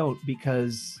really don't,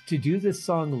 because to do this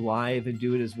song live and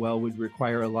do it as well would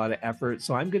require a lot of effort.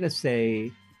 So I'm going to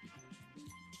say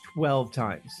 12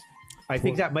 times. I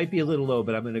think that might be a little low,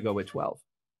 but I'm going to go with 12.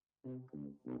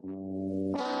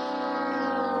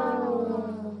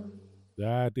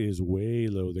 That is way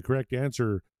low. The correct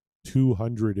answer,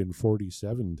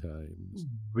 247 times.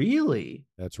 Really?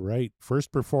 That's right.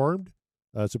 First performed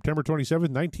September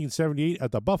 27th, 1978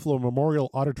 at the Buffalo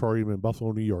Memorial Auditorium in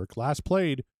Buffalo, New York. Last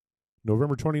played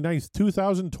November 29th,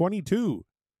 2022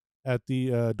 at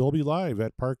the Dolby Live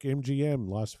at Park MGM,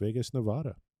 Las Vegas,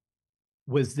 Nevada.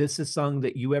 Was this a song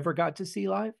that you ever got to see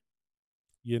live?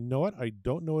 You know what? I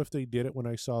don't know if they did it when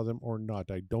I saw them or not.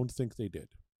 I don't think they did.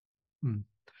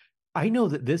 I know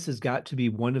that this has got to be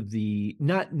one of the,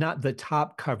 not the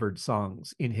top covered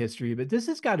songs in history, but this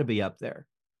has got to be up there.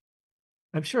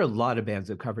 I'm sure a lot of bands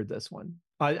have covered this one.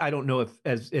 I don't know if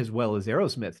as well as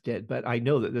Aerosmith did, but I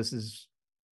know that this has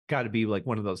got to be like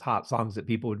one of those hot songs that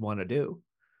people would want to do.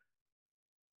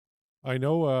 I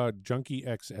know Junkie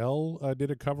XL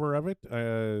did a cover of it.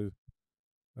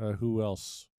 Who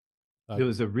else? There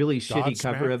was a really shitty Godsmack.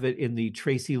 cover of it in the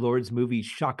Tracy Lords movie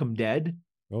Shock 'Em Dead.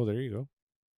 Oh, there you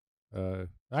go.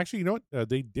 Actually, you know what?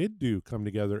 They did do Come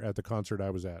Together at the concert I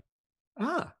was at.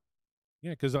 Ah.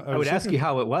 Yeah, because I would ask you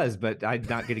how it was, but I'm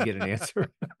not going to get an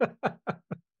answer.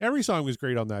 Every song was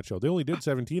great on that show. They only did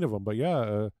 17 of them, but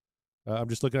yeah, I'm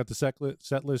just looking at the set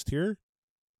list here.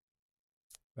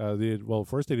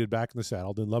 First they did Back in the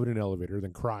Saddle, then Love in an Elevator,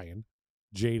 then Crying,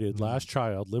 Jaded, Last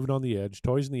Child, Living on the Edge,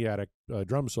 Toys in the Attic,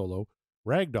 drum solo,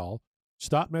 Ragdoll,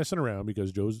 Stop Messing Around,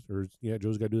 because Joe's got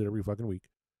to do it every fucking week.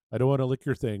 I Don't Want to Lick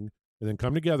Your Thing, and then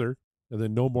Come Together, and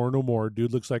then No More,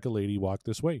 Dude Looks Like a Lady, Walk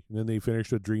This Way. And then they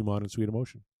finished with Dream On and Sweet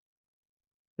Emotion.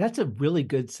 That's a really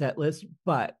good set list,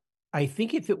 but I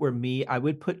think if it were me, I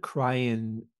would put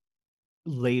Crying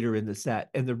later in the set.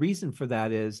 And the reason for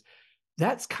that is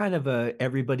that's kind of a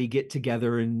everybody get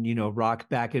together and, rock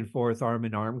back and forth, arm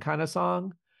in arm kind of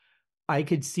song. I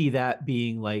could see that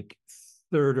being like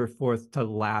 3rd or 4th to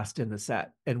last in the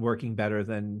set and working better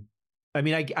than,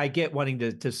 I get wanting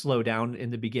to slow down in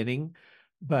the beginning,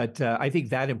 but I think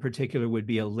that in particular would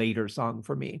be a later song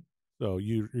for me. So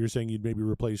you're saying you'd maybe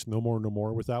replace No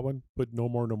More with that one? Put No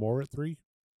More at 3?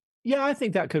 Yeah, I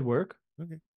think that could work.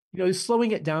 Okay.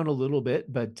 Slowing it down a little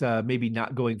bit, but maybe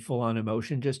not going full on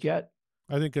emotion just yet.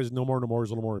 I think because No More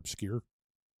is a little more obscure.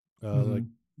 Like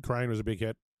Crying was a big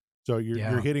hit. So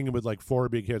you're hitting him with like 4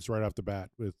 big hits right off the bat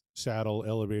with Saddle,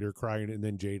 Elevator, Crying, and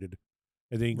then Jaded.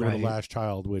 And then you go to Last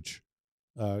Child, which,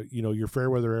 your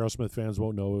Fairweather Aerosmith fans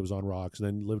won't know it was on Rocks, and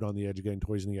then Lived on the Edge again,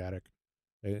 Toys in the Attic.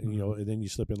 And, and then you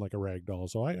slip in like a Ragdoll.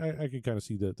 So I can kind of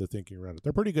see the thinking around it.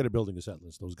 They're pretty good at building a set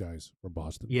list, those guys from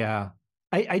Boston. Yeah.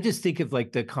 I just think of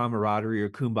like the camaraderie or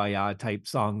kumbaya type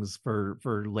songs for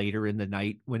later in the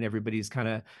night when everybody's kind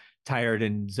of tired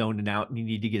and zoning out and you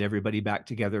need to get everybody back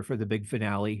together for the big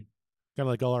finale. Kind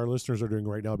of like all our listeners are doing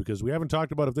right now, because we haven't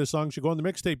talked about if this song should go on the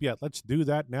mixtape yet. Let's do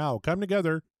that now. Come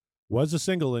Together was a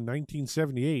single in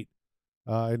 1978,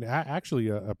 and actually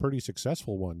a pretty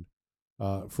successful one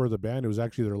for the band. It was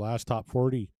actually their last top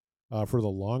 40 for the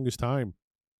longest time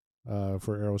for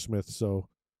Aerosmith. So,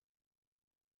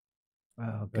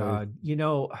 oh God,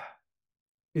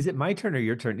 is it my turn or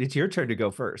your turn? It's your turn to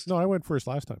go first. No, I went first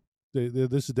last time.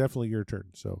 This is definitely your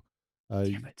turn. So,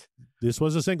 damn it. This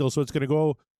was a single, so it's going to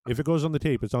go If it goes on the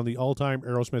tape, it's on the all-time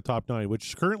Aerosmith Top 9,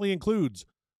 which currently includes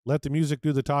Let the Music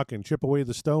Do the Talkin', Chip Away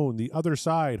the Stone, The Other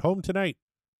Side, Home Tonight,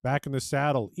 Back in the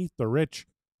Saddle, Eat the Rich,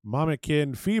 Mama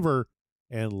Kin, Fever,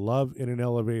 and Love in an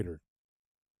Elevator.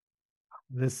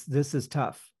 This is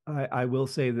tough. I will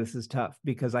say this is tough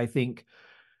because I think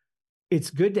it's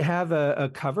good to have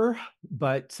a cover,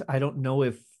 but I don't know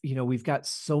if, we've got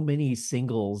so many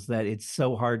singles that it's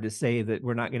so hard to say that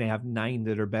we're not going to have 9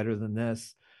 that are better than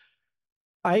this.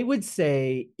 I would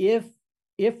say if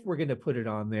we're going to put it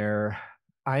on there,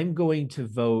 I'm going to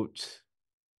vote.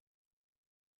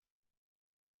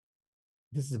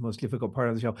 This is the most difficult part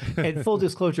of the show. And full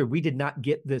disclosure, we did not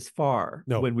get this far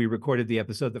when we recorded the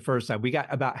episode the first time. We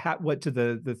got about to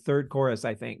the third chorus,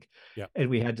 I think. Yeah. And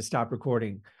we had to stop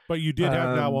recording. But you did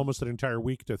have now almost an entire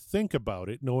week to think about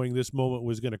it, knowing this moment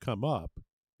was going to come up,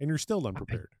 and you're still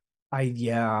unprepared. I'm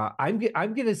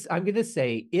gonna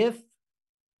say if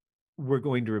we're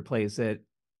going to replace it,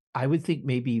 I would think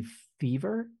maybe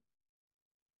Fever.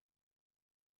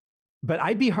 But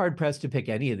I'd be hard pressed to pick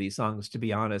any of these songs, to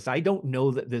be honest. I don't know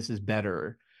that this is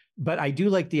better, but I do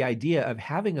like the idea of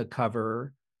having a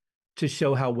cover to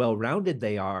show how well-rounded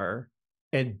they are.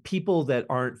 And people that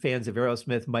aren't fans of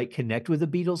Aerosmith might connect with the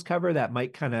Beatles cover. That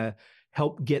might kind of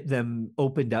help get them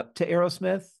opened up to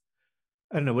Aerosmith.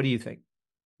 I don't know. What do you think?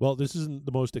 Well, this isn't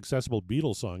the most accessible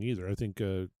Beatles song either. I think,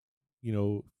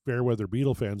 Fairweather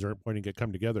Beatle fans aren't pointing at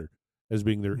Come Together as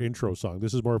being their intro song.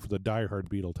 This is more for the diehard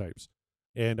Beatle types.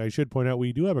 And I should point out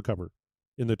we do have a cover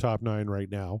in the top 9 right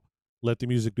now. Let the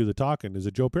Music Do the Talkin' is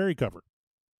a Joe Perry cover.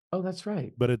 Oh, that's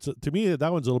right. But it's, to me,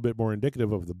 that one's a little bit more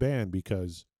indicative of the band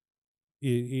because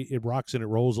it rocks and it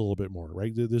rolls a little bit more,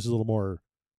 right? This is a little more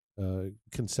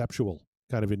conceptual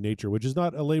kind of in nature, which is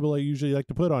not a label I usually like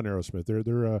to put on Aerosmith.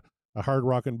 They're a hard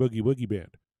rock and boogie woogie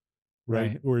band,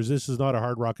 right? Whereas this is not a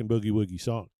hard rock and boogie woogie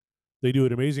song. They do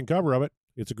an amazing cover of it.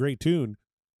 It's a great tune.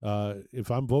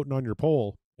 If I'm voting on your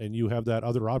poll, and you have that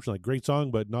other option, like great song,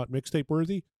 but not mixtape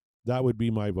worthy, that would be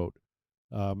my vote.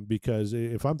 Because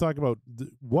if I'm talking about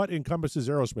what encompasses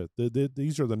Aerosmith,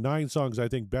 these are the 9 songs I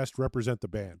think best represent the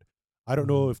band. I don't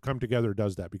know if Come Together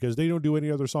does that because they don't do any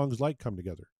other songs like Come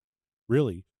Together.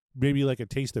 Really. Maybe like A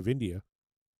Taste of India.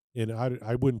 And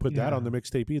I wouldn't put that on the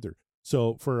mixtape either.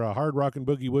 So for a hard rock and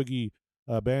boogie woogie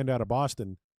band out of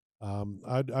Boston,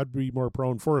 I'd be more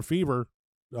prone for a Fever,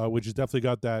 which has definitely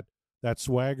got that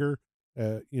swagger.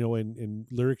 In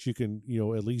lyrics you can,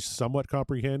 at least somewhat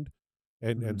comprehend,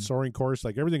 and Soaring Chorus,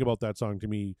 like everything about that song to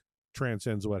me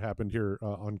transcends what happened here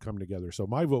on Come Together. So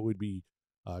my vote would be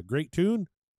great tune,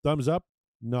 thumbs up,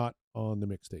 not on the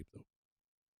mixtape though.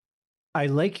 I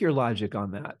like your logic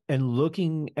on that. And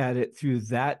looking at it through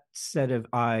that set of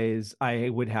eyes, I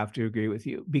would have to agree with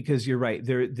you because you're right.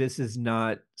 This is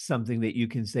not something that you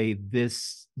can say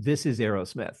this is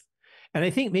Aerosmith. And I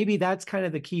think maybe that's kind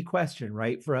of the key question,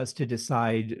 right? For us to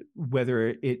decide whether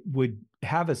it would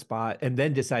have a spot and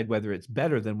then decide whether it's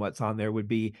better than what's on there would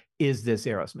be, is this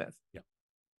Aerosmith? Yeah.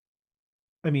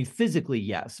 I mean, physically,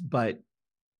 yes, but,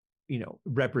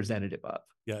 representative of.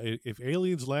 Yeah. If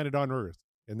aliens landed on Earth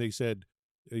and they said,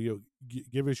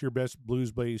 give us your best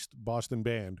blues-based Boston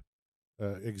band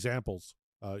examples,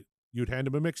 you'd hand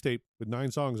them a mixtape with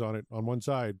 9 songs on it on one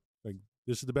side. Like,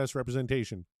 this is the best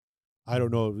representation. I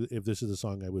don't know if this is a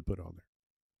song I would put on there.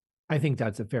 I think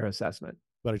that's a fair assessment.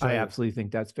 But I absolutely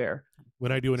think that's fair.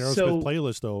 When I do an Aerosmith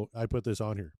playlist, though, I put this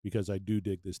on here because I do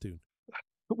dig this tune.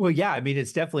 Well, yeah, I mean,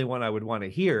 it's definitely one I would want to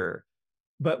hear.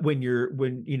 But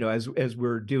as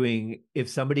we're doing, if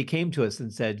somebody came to us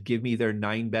and said, give me their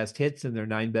 9 best hits and their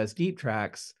 9 best deep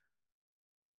tracks,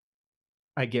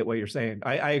 I get what you're saying.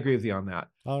 I agree with you on that.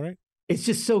 All right. It's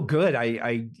just so good.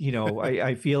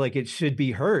 I feel like it should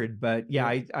be heard, but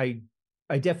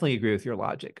I definitely agree with your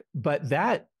logic. But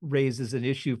that raises an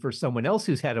issue for someone else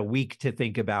who's had a week to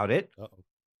think about it. Uh-oh.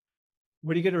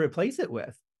 What are you going to replace it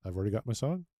with? I've already got my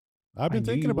song. I've been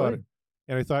thinking about it.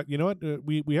 And I thought, you know what?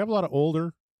 We have a lot of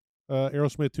older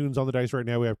Aerosmith tunes on the dice right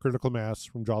now. We have Critical Mass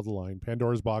from Draw the Line,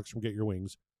 Pandora's Box from Get Your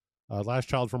Wings, Last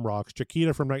Child from Rocks,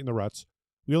 Chiquita from Night in the Ruts.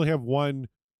 We only have one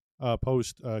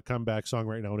post comeback song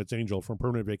right now, and it's Angel from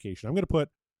Permanent Vacation. I'm going to put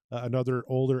another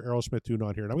older Aerosmith tune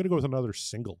on here, and I'm going to go with another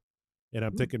single. And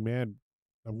I'm thinking, man,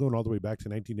 I'm going all the way back to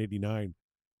 1989.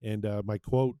 And my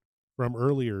quote from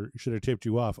earlier should have tipped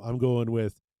you off. I'm going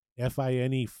with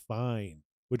Fine, Fine,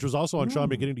 which was also on Sean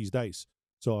McGinnity's dice.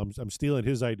 So I'm stealing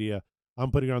his idea.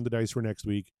 I'm putting it on the dice for next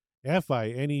week.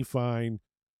 Fine,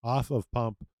 off of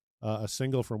Pump, a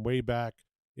single from way back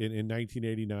in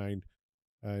 1989.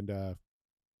 And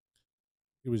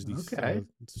it was the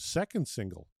second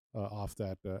single off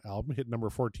that album, hit number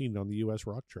 14 on the U.S.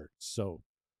 rock charts. So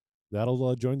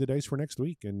that'll join the dice for next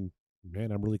week. And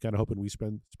man, I'm really kind of hoping we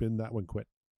spin that one quick.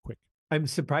 I'm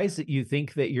surprised that you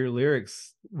think that your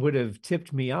lyrics would have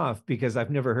tipped me off because I've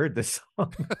never heard this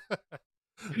song.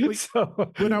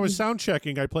 So when I was sound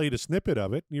checking, I played a snippet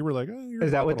of it. And you were like, "Oh, you're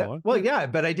is that what that?" along. Well, yeah,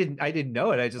 but I didn't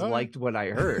know it. I just liked what I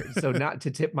heard. So not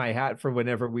to tip my hat for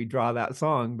whenever we draw that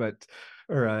song,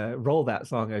 or roll that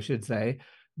song, I should say.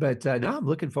 But no, I'm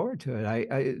looking forward to it.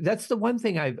 I that's the one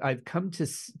thing I've come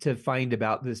to find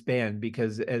about this band,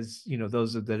 because as you know,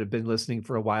 those that have been listening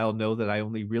for a while know that I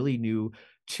only really knew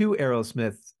 2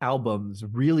 Aerosmith albums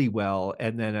really well,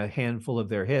 and then a handful of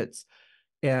their hits.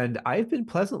 And I've been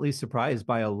pleasantly surprised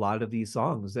by a lot of these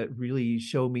songs that really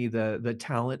show me the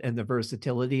talent and the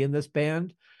versatility in this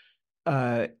band.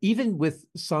 Even with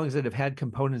songs that have had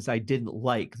components I didn't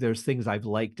like, there's things I've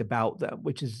liked about them,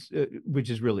 which is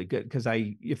really good, because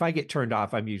if I get turned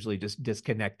off, I'm usually just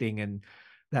disconnecting, and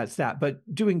that's that. But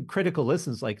doing critical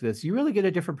listens like this, you really get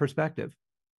a different perspective.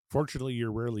 Fortunately,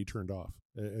 you're rarely turned off,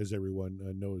 as everyone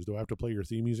knows. Do I have to play your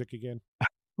theme music again?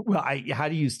 Well, how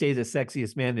do you stay the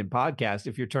sexiest man in podcast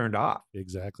if you're turned off?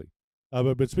 Exactly.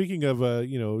 But speaking of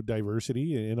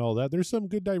diversity and all that, there's some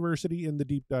good diversity in the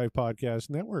Deep Dive Podcast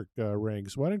Network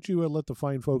ranks. Why don't you let the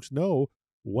fine folks know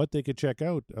what they could check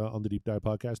out on the Deep Dive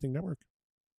Podcasting Network?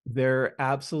 There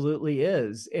absolutely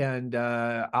is. And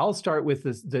I'll start with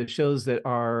the shows that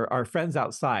are our friends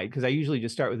outside, because I usually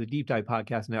just start with the Deep Dive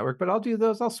Podcast Network, but I'll do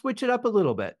those. I'll switch it up a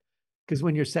little bit, because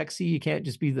when you're sexy, you can't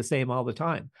just be the same all the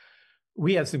time.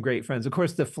 We have some great friends. Of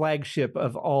course, the flagship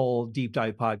of all Deep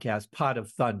Dive podcasts, Pot of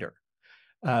Thunder.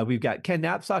 We've got Ken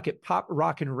Knapsack at Pop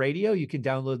Rockin' Radio. You can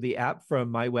download the app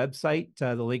from my website.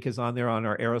 The link is on there on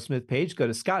our Aerosmith page. Go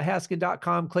to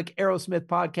scotthaskin.com, click Aerosmith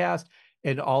Podcast,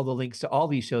 and all the links to all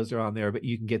these shows are on there, but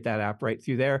you can get that app right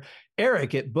through there.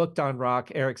 Eric at Booked on Rock.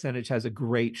 Eric Senich has a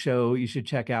great show you should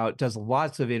check out. Does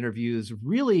lots of interviews.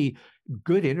 Really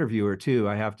good interviewer, too,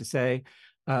 I have to say.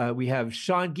 We have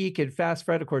Sean Geek and Fast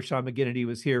Fred. Of course, Sean McGinnity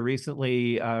was here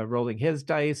recently rolling his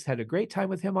dice. Had a great time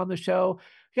with him on the show.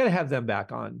 Got to have them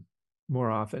back on more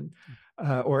often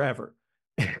or ever.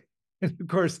 And of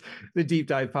course, the Deep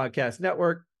Dive Podcast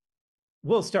Network.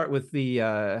 We'll start with the,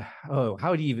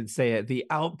 how do you even say it? The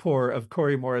outpour of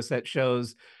Corey Morissette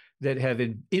shows that have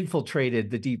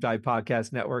infiltrated the Deep Dive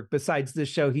Podcast Network. Besides this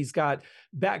show, he's got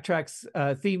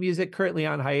Backtracks theme music currently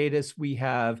on hiatus. We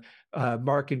have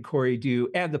Mark and Corey do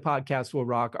And the Podcast Will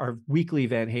Rock, our weekly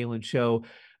Van Halen show.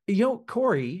 You know,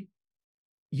 Corey,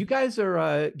 you guys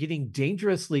are getting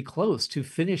dangerously close to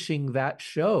finishing that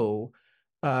show.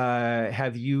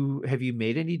 Have you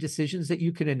made any decisions that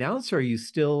you can announce, or are you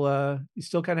still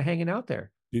kind of hanging out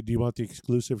there? Do you want the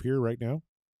exclusive here right now?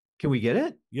 Can we get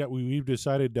it? Yeah, we've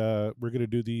decided we're going to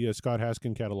do the Scott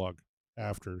Haskin catalog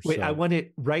after. Wait, so. I want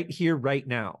it right here, right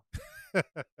now.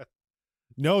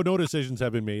 No decisions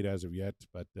have been made as of yet,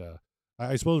 but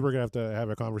I suppose we're going to have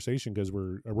a conversation, because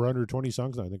we're under 20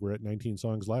 songs now. I think we're at 19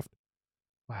 songs left.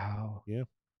 Wow. Yeah.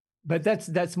 But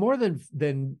that's more than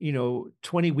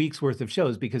 20 weeks worth of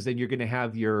shows, because then you're going to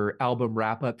have your album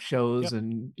wrap up shows, yep.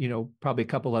 And probably a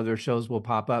couple other shows will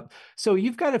pop up. So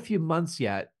you've got a few months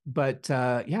yet, but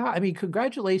yeah, I mean,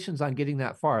 congratulations on getting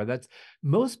that far.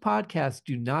 Most podcasts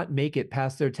do not make it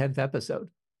past their 10th episode,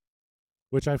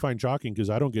 which I find shocking,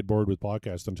 because I don't get bored with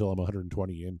podcasts until I'm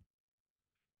 120 in.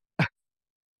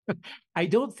 I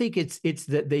don't think it's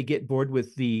that they get bored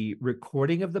with the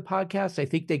recording of the podcast. I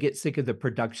think they get sick of the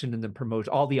production and the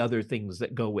promotion, all the other things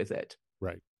that go with it.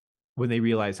 Right. When they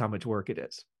realize how much work it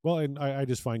is. Well, and I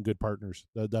just find good partners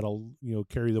that'll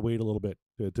carry the weight a little bit,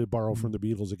 to borrow from the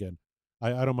Beatles again.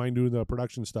 I don't mind doing the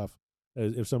production stuff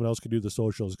if someone else can do the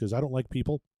socials, because I don't like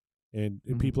people, and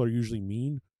people are usually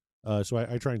mean. So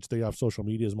I try and stay off social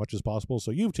media as much as possible.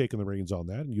 So you've taken the reins on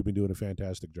that, and you've been doing a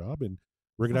fantastic job. And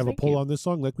we're going to have a poll on this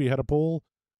song, like we had a poll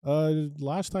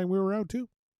last time we were out too.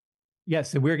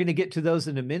 Yes, and we're going to get to those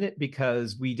in a minute,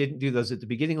 because we didn't do those at the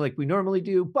beginning like we normally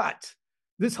do. But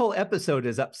this whole episode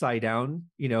is upside down,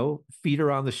 feet are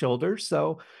on the shoulders.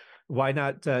 So why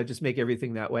not just make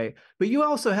everything that way? But you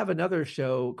also have another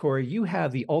show, Corey. You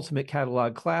have the Ultimate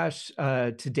Catalog Clash.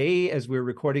 Today, as we're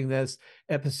recording this,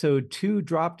 episode 2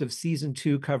 dropped of season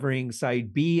 2, covering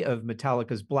side B of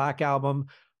Metallica's Black Album.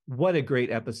 What a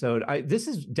great episode. This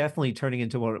is definitely turning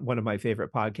into one of my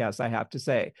favorite podcasts, I have to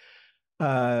say.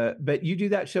 But you do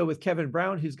that show with Kevin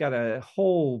Brown, who's got a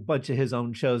whole bunch of his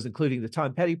own shows, including the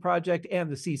Tom Petty Project and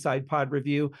the Seaside Pod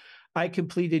Review. I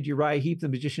completed Uriah Heep, the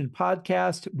Magician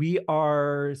podcast. We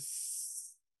are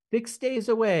 6 days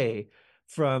away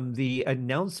from the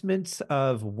announcements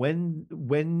of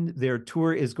when their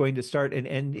tour is going to start and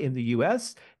end in the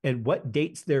U.S. and what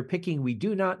dates they're picking. We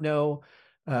do not know.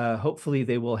 Hopefully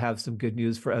they will have some good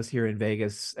news for us here in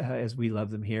Vegas, as we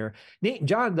love them here. Nate and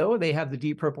John, though, they have the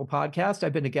Deep Purple podcast.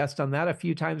 I've been a guest on that a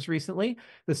few times recently.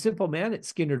 The Simple Man at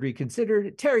Skinnerd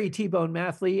Reconsidered, Terry T-Bone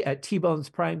Mathley at T-Bone's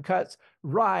Prime Cuts,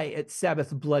 Rye at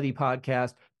Sabbath Bloody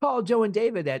Podcast, Paul, Joe, and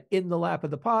David at In the Lap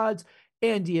of the Pods,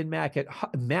 Andy and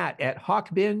Matt at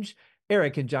Hawk Binge,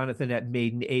 Eric and Jonathan at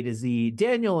Maiden A to Z,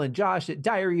 Daniel and Josh at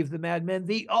Diary of the Madmen,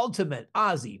 the Ultimate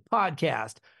Aussie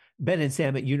Podcast, Ben and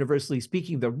Sam at Universally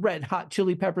Speaking, the Red Hot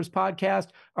Chili Peppers podcast,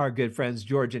 our good friends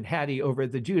George and Hattie over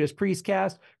at the Judas Priest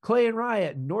cast, Clay and Rye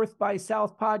at North by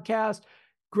South podcast,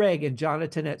 Greg and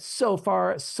Jonathan at So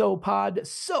Far, So Pod,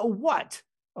 So What?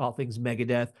 All things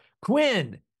Megadeth.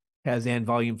 Quinn has And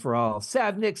Volume for All.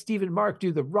 Sav, Nick, Steve, and Mark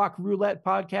do the Rock Roulette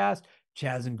podcast.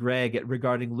 Chaz and Greg at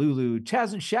Regarding Lulu,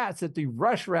 Chaz and Schatz at the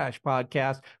Rush Rash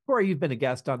podcast. Corey, you've been a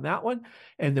guest on that one.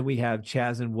 And then we have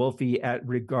Chaz and Wolfie at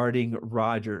Regarding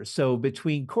Roger. So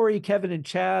between Corey, Kevin, and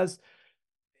Chaz,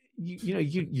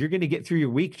 you're going to get through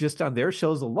your week just on their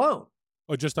shows alone.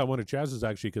 Oh, just on one of Chaz's,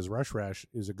 actually, because Rush Rash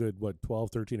is a good,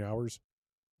 12, 13 hours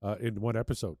in one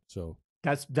episode. So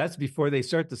that's before they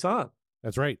start the song.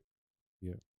 That's right.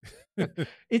 Yeah.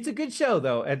 It's a good show,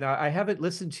 though, and I haven't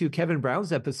listened to Kevin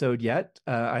Brown's episode yet.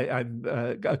 I'm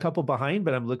a couple behind,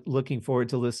 but I'm looking forward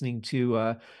to listening to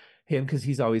him because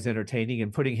he's always entertaining,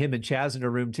 and putting him and Chaz in a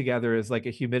room together is like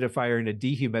a humidifier and a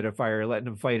dehumidifier, letting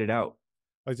them fight it out.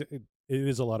 It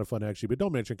is a lot of fun, actually, but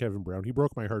don't mention Kevin Brown. He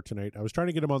broke my heart tonight. I was trying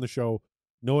to get him on the show,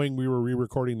 knowing we were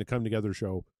re-recording the Come Together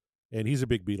show, and he's a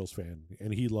big Beatles fan,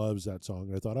 and he loves that song.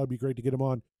 And I thought, it'd be great to get him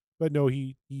on, but no,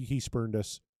 he spurned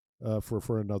us.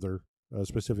 For another,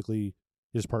 specifically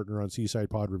his partner on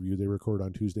Seaside Pod Review. They record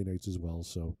on Tuesday nights as well,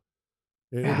 so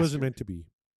it wasn't meant to be.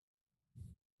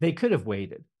 They could have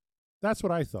waited. That's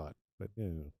what I thought, but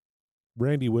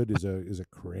Randy Wood is a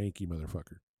cranky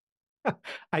motherfucker.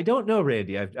 I don't know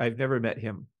Randy. I've never met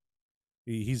him.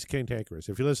 He's cantankerous.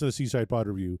 If you listen to Seaside Pod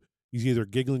Review, he's either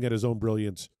giggling at his own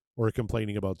brilliance or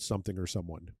complaining about something or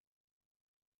someone.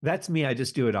 That's me. I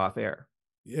just do it off air.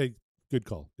 Yeah, good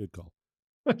call. Good call.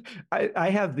 I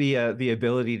have the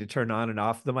ability to turn on and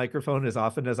off the microphone as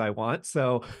often as I want.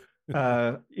 So,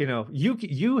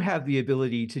 you have the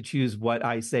ability to choose what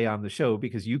I say on the show,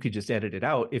 because you could just edit it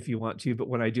out if you want to. But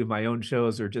when I do my own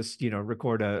shows or just,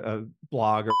 record a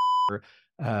blog or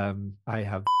I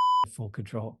have full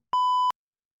control.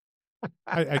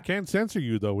 I can't censor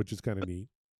you, though, which is kind of neat.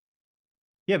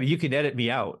 Yeah, but you can edit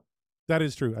me out. That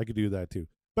is true. I could do that too.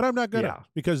 But I'm not gonna,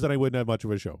 because then I wouldn't have much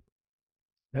of a show.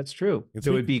 That's true.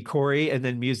 So it would be Corey and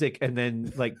then music and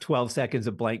then like 12 seconds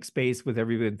of blank space with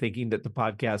everyone thinking that the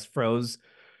podcast froze.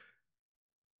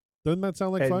 Doesn't that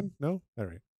sound like fun? No? All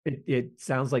right. It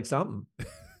sounds like something.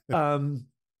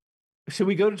 Should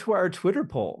we go to our Twitter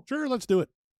poll? Sure, let's do it.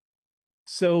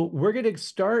 So we're going to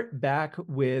start back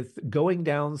with going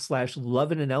down /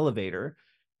 loving an elevator.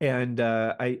 And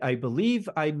I believe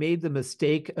I made the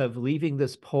mistake of leaving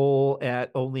this poll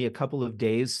at only a couple of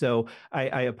days. So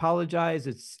I apologize.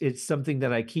 It's something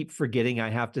that I keep forgetting I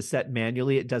have to set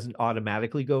manually. It doesn't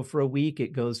automatically go for a week.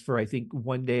 It goes for, I think,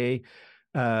 1 day.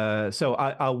 So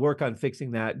I'll work on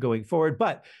fixing that going forward.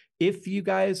 But if you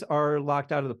guys are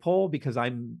locked out of the poll because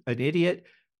I'm an idiot,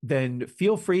 then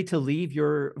feel free to leave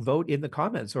your vote in the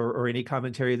comments or any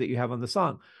commentary that you have on the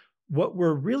song. What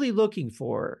we're really looking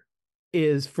for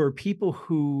is for people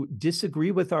who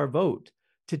disagree with our vote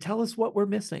to tell us what we're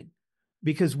missing,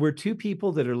 because we're two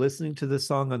people that are listening to this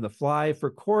song on the fly. For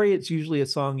Corey, it's usually a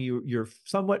song you're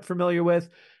somewhat familiar with.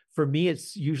 For me,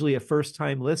 it's usually a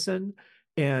first-time listen,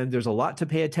 and there's a lot to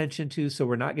pay attention to, so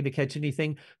we're not going to catch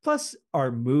anything. Plus,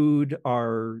 our mood,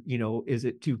 is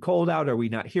it too cold out? Are we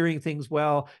not hearing things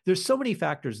well? There's so many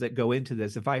factors that go into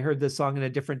this. If I heard this song in a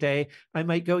different day, I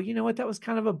might go, you know what, that was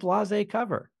kind of a blasé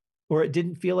cover. Or it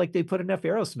didn't feel like they put enough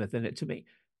Aerosmith in it to me.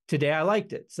 Today I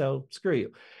liked it, so screw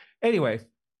you. Anyway,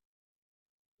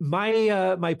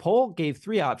 my poll gave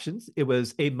 3 options. It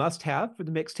was a must-have for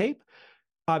the mixtape.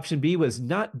 Option B was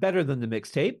not better than the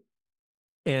mixtape.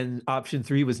 And option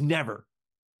 3 was never.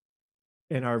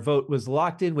 And our vote was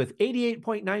locked in with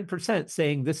 88.9%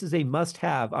 saying this is a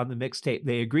must-have on the mixtape.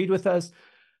 They agreed with us.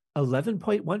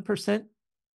 11.1%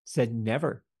 said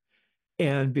never.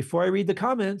 And before I read the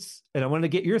comments, and I want to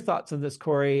get your thoughts on this,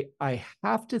 Corey, I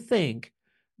have to think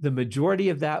the majority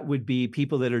of that would be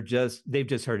people that are they've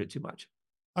just heard it too much.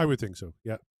 I would think so,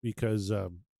 yeah, because,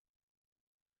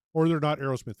 or they're not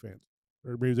Aerosmith fans,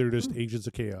 or maybe they're just agents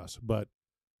of chaos. But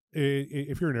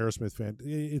if you're an Aerosmith fan,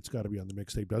 it's got to be on the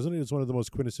mixtape, doesn't it? It's one of the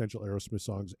most quintessential Aerosmith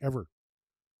songs ever.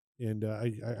 And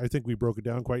I think we broke it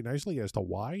down quite nicely as to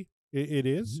why it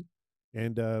is.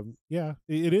 And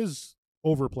it is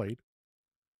overplayed.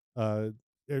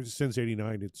 Since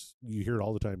 '89, you hear it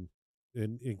all the time.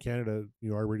 In Canada,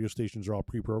 our radio stations are all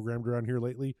pre-programmed around here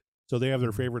lately, so they have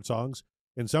their favorite songs.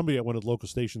 And somebody at one of the local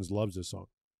stations loves this song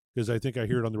because I think I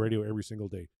hear it on the radio every single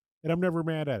day, and I'm never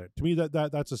mad at it. To me,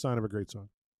 that's a sign of a great song.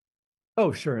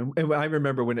 Oh, sure. And I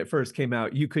remember when it first came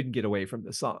out, you couldn't get away from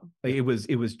the song. Like, it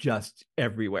was just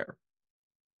everywhere.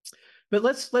 But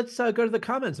let's go to the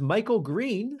comments. Michael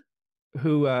Green,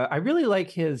 who I really like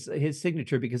his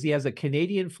signature because he has a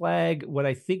Canadian flag, what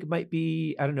I think might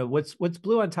be, I don't know, what's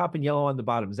blue on top and yellow on the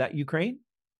bottom. Is that Ukraine?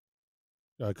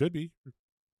 Could be.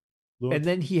 And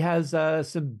then he has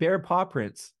some bear paw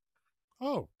prints.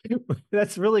 Oh,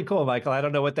 that's really cool, Michael. I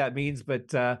don't know what that means, but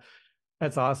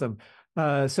that's awesome.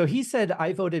 So he said,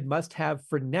 I voted must have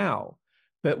for now,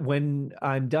 but when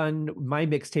I'm done, my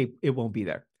mixtape, it won't be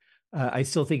there. I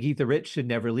still think Eat the Rich should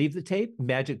never leave the tape.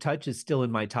 Magic Touch is still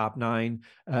in my top 9.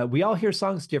 We all hear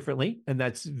songs differently, and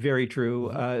that's very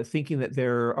true. Thinking that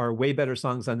there are way better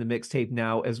songs on the mixtape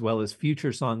now, as well as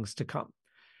future songs to come.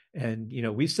 And,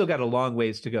 we've still got a long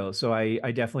ways to go. So I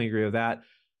definitely agree with that.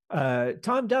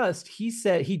 Tom Dust, he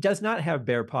said he does not have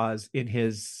bear paws in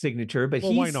his signature, but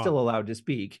he's still allowed to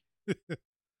speak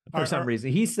for some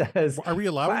reason. He says, are we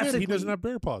allowing it? He doesn't have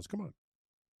bear paws. Come on.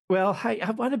 Well,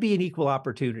 I want to be an equal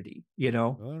opportunity,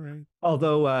 All right.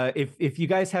 Although if you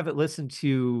guys haven't listened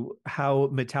to how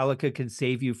Metallica can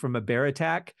save you from a bear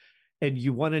attack, and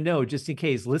you want to know, just in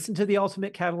case, listen to the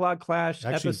Ultimate Catalog Clash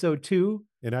episode 2.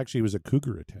 It actually was a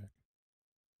cougar attack.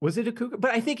 Was it a cougar?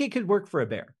 But I think it could work for a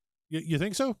bear. You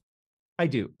think so? I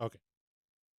do. Okay.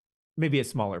 Maybe a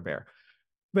smaller bear.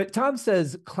 But Tom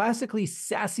says, classically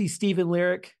sassy Steven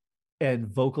lyric and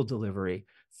vocal delivery.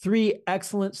 3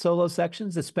 excellent solo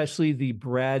sections, especially the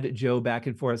Brad Joe back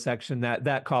and forth section.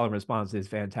 That call and response is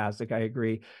fantastic. I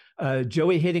agree.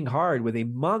 Joey hitting hard with a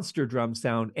monster drum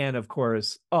sound, and of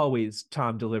course, always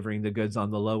Tom delivering the goods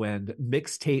on the low end.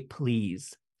 Mixtape,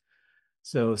 please.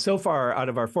 So far, out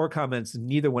of our 4 comments,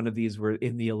 neither one of these were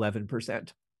in the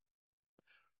 11%.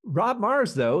 Rob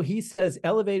Mars, though, he says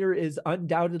Elevator is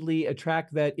undoubtedly a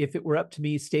track that, if it were up to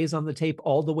me, stays on the tape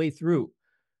all the way through.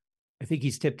 I think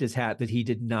he's tipped his hat that he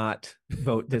did not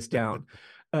vote this down.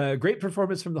 Great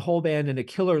performance from the whole band and a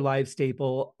killer live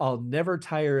staple. I'll never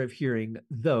tire of hearing,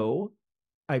 though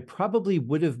I probably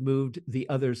would have moved the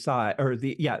other side,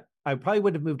 I probably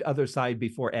would have moved other side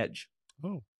before Edge.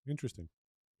 Oh, interesting.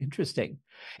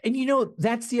 And,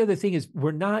 that's the other thing is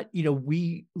we're not,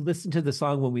 we listen to the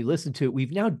song when we listen to it.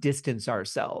 We've now distanced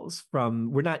ourselves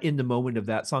we're not in the moment of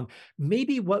that song.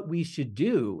 Maybe what we should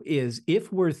do is,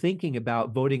 if we're thinking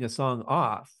about voting a song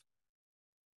off,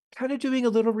 kind of doing a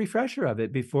little refresher of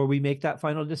it before we make that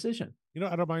final decision.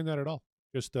 I don't mind that at all.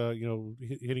 Just,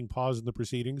 hitting pause in the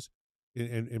proceedings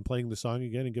and playing the song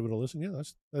again and give it a listen. Yeah,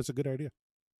 that's a good idea.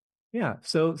 Yeah.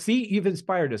 So see, you've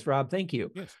inspired us, Rob. Thank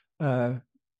you. Yes.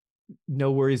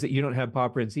 No worries that you don't have paw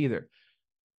prints either.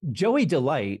 Joey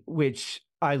Delight, which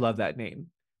I love that name.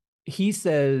 He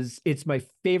says, it's my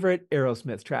favorite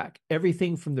Aerosmith track.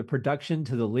 Everything from the production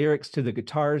to the lyrics to the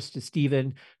guitars to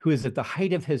Steven, who is at the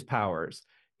height of his powers,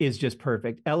 is just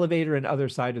perfect. Elevator and Other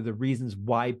Side are the reasons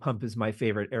why Pump is my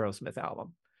favorite Aerosmith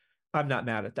album. I'm not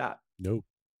mad at that. No,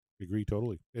 agree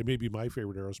totally. It may be my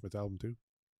favorite Aerosmith album too.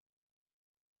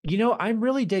 I'm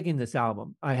really digging this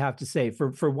album, I have to say.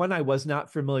 For one I was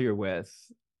not familiar with,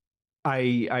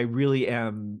 I really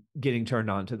am getting turned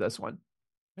on to this one.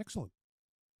 Excellent.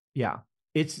 Yeah,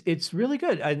 it's really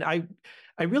good. And I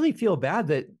really feel bad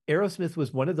that Aerosmith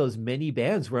was one of those many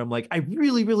bands where I'm like, I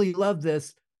really, really love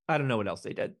this. I don't know what else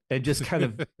they did. And just kind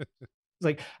of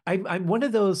like, I'm one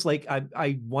of those, like,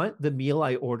 I want the meal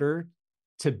I order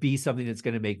to be something that's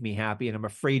going to make me happy. And I'm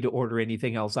afraid to order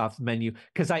anything else off the menu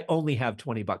because I only have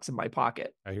 $20 in my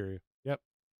pocket. I hear you. Yep.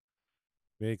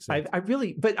 Makes sense.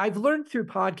 But I've learned through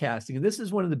podcasting, and this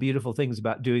is one of the beautiful things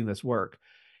about doing this work,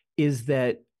 is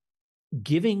that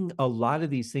giving a lot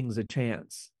of these things a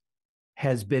chance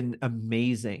has been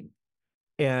amazing.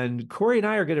 And Corey and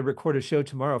I are going to record a show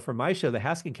tomorrow for my show, the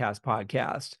Haskincast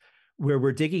podcast, where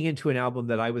we're digging into an album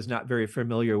that I was not very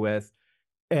familiar with.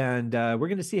 And we're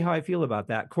going to see how I feel about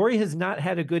that. Corey has not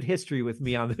had a good history with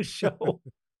me on this show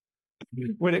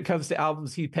when it comes to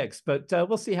albums he picks, but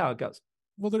we'll see how it goes.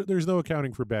 Well, there's no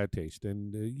accounting for bad taste,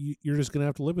 and you're just going to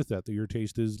have to live with that your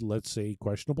taste is, let's say,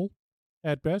 questionable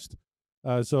at best.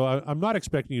 So I'm not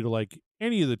expecting you to like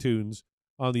any of the tunes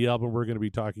on the album we're going to be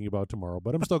talking about tomorrow,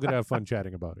 but I'm still going to have fun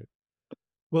chatting about it.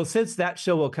 Well, since that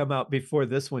show will come out before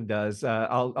this one does,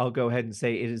 I'll go ahead and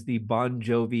say it is the Bon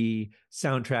Jovi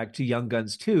soundtrack to Young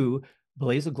Guns 2,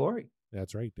 Blaze of Glory.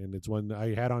 That's right. And it's one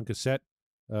I had on cassette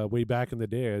way back in the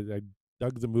day.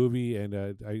 dug the movie, and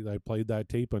I played that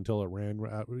tape until it ran.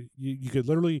 You could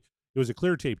literally, it was a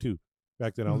clear tape too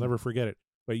back then. I'll never forget it.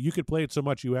 But you could play it so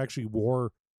much you actually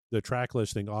wore the track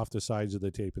listing off the sides of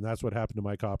the tape, and that's what happened to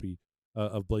my copy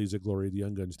of Blaze of Glory, the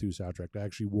Young Guns 2 soundtrack. I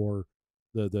actually wore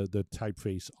the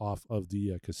typeface off of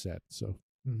the cassette. So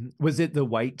was it the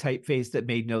white typeface that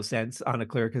made no sense on a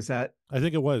clear cassette? I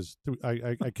think it was.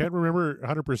 I can't remember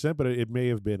 100%, but it may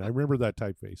have been. I remember that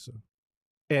typeface. So.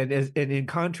 And in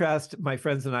contrast, my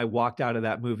friends and I walked out of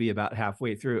that movie about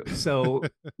halfway through. So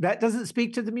that doesn't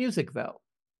speak to the music, though.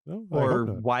 No, or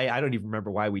why. I don't even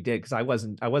remember why we did, because I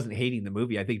wasn't hating the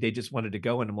movie. I think they just wanted to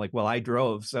go, and I'm like, well, I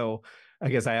drove, so I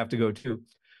guess I have to go too.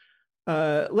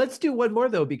 Let's do one more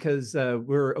though, because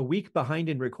we're a week behind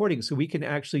in recording, so we can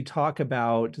actually talk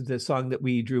about the song that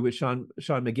we drew with Sean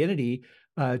McGinnity,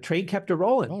 Train Kept a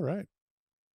Rollin'. All right.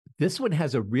 This one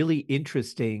has a really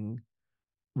interesting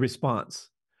response.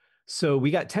 So we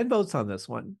got 10 votes on this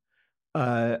one.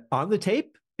 On the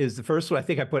tape is the first one. I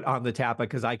think I put on the tap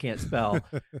because I can't spell,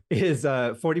 is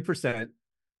 40%.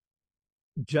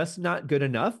 Just Not Good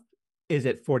Enough is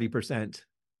at 40%.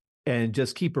 And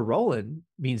Just Keep a Rollin'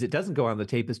 means it doesn't go on the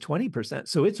tape, is 20%.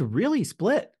 So it's really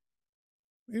split.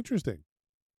 Interesting.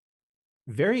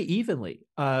 Very evenly.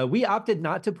 We opted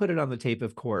not to put it on the tape,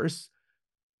 of course.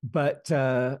 But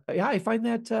yeah, I find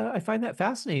that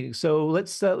fascinating. So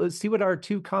let's see what our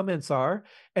two comments are.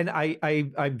 And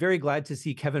I'm very glad to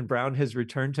see Kevin Brown has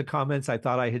returned to comments. I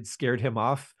thought I had scared him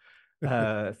off.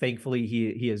 Thankfully,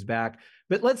 he is back.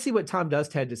 But let's see what Tom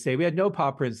Dust had to say. We had no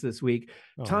Paw Prints this week.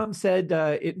 Oh. Tom said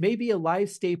it may be a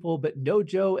live staple, but no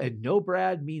Joe and no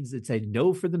Brad means it's a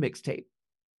no for the mixtape.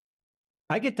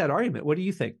 I get that argument. What do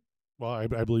you think? Well, I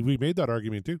believe we made that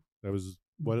argument too. That was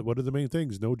what are the main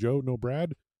things? No Joe, no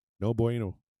Brad. No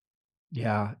bueno.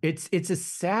 Yeah, it's a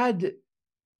sad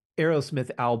Aerosmith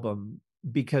album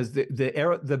because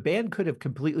the band could have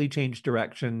completely changed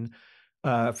direction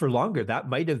for longer. That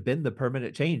might have been the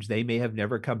permanent change. They may have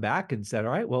never come back and said,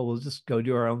 all right, well, we'll just go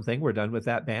do our own thing. We're done with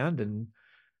that band. And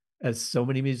as so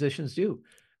many musicians do.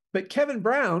 But Kevin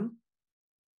Brown,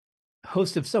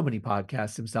 host of so many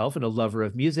podcasts himself and a lover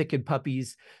of music and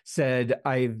puppies, said,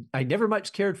 I never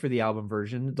much cared for the album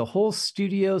version. The whole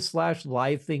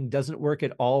studio/live thing doesn't work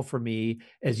at all for me,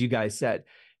 as you guys said.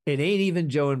 It ain't even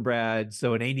Joe and Brad,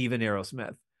 so it ain't even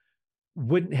Aerosmith.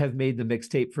 Wouldn't have made the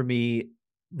mixtape for me.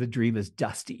 The dream is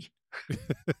dusty.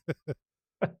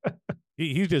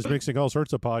 He's just mixing all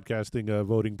sorts of podcasting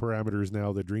voting parameters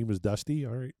now. The dream is dusty.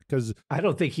 All right. Because I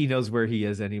don't think he knows where he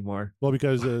is anymore. Well,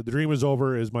 because The Dream Is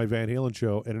Over is my Van Halen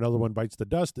show, and another one, Bites the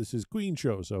Dust, is his Queen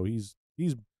show. So he's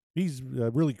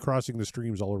really crossing the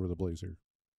streams all over the place here.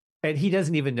 And he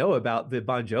doesn't even know about the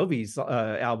Bon Jovi's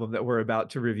album that we're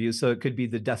about to review. So it could be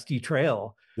the Dusty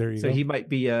Trail. There you go. He might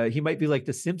be like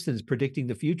the Simpsons predicting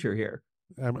the future here.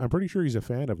 I'm pretty sure he's a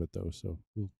fan of it though. So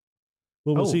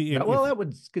we'll see. That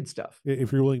was good stuff.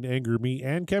 If you're willing to anger me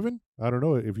and Kevin, I don't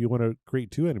know. If you want to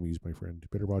create two enemies, my friend, you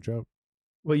better watch out.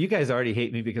 Well, you guys already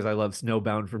hate me because I love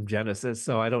Snowbound from Genesis,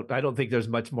 so I don't think there's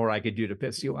much more I could do to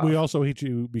piss you off. We also hate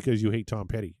you because you hate Tom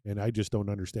Petty, and I just don't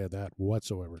understand that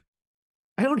whatsoever.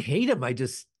 I don't hate him. I'm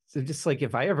just like,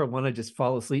 if I ever want to just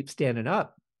fall asleep standing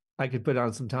up, I could put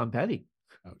on some Tom Petty.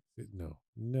 Oh, no.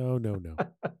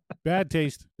 Bad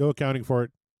taste. No accounting for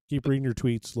it. Keep reading your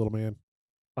tweets, little man.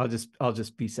 I'll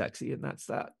just be sexy, and that's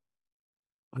that.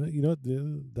 You know,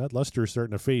 that luster is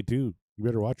starting to fade too. You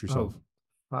better watch yourself. Oh,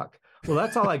 fuck. Well,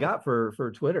 that's all I got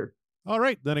for Twitter. All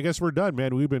right, then I guess we're done,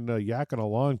 man. We've been yakking a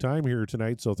long time here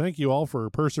tonight, so thank you all for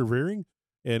persevering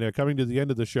and coming to the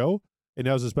end of the show. And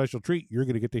now's a special treat. You're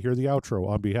going to get to hear the outro.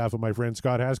 On behalf of my friend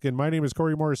Scott Haskin, my name is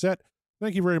Corey Morissette.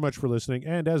 Thank you very much for listening,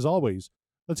 and as always,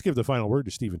 let's give the final word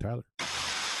to Steven Tyler.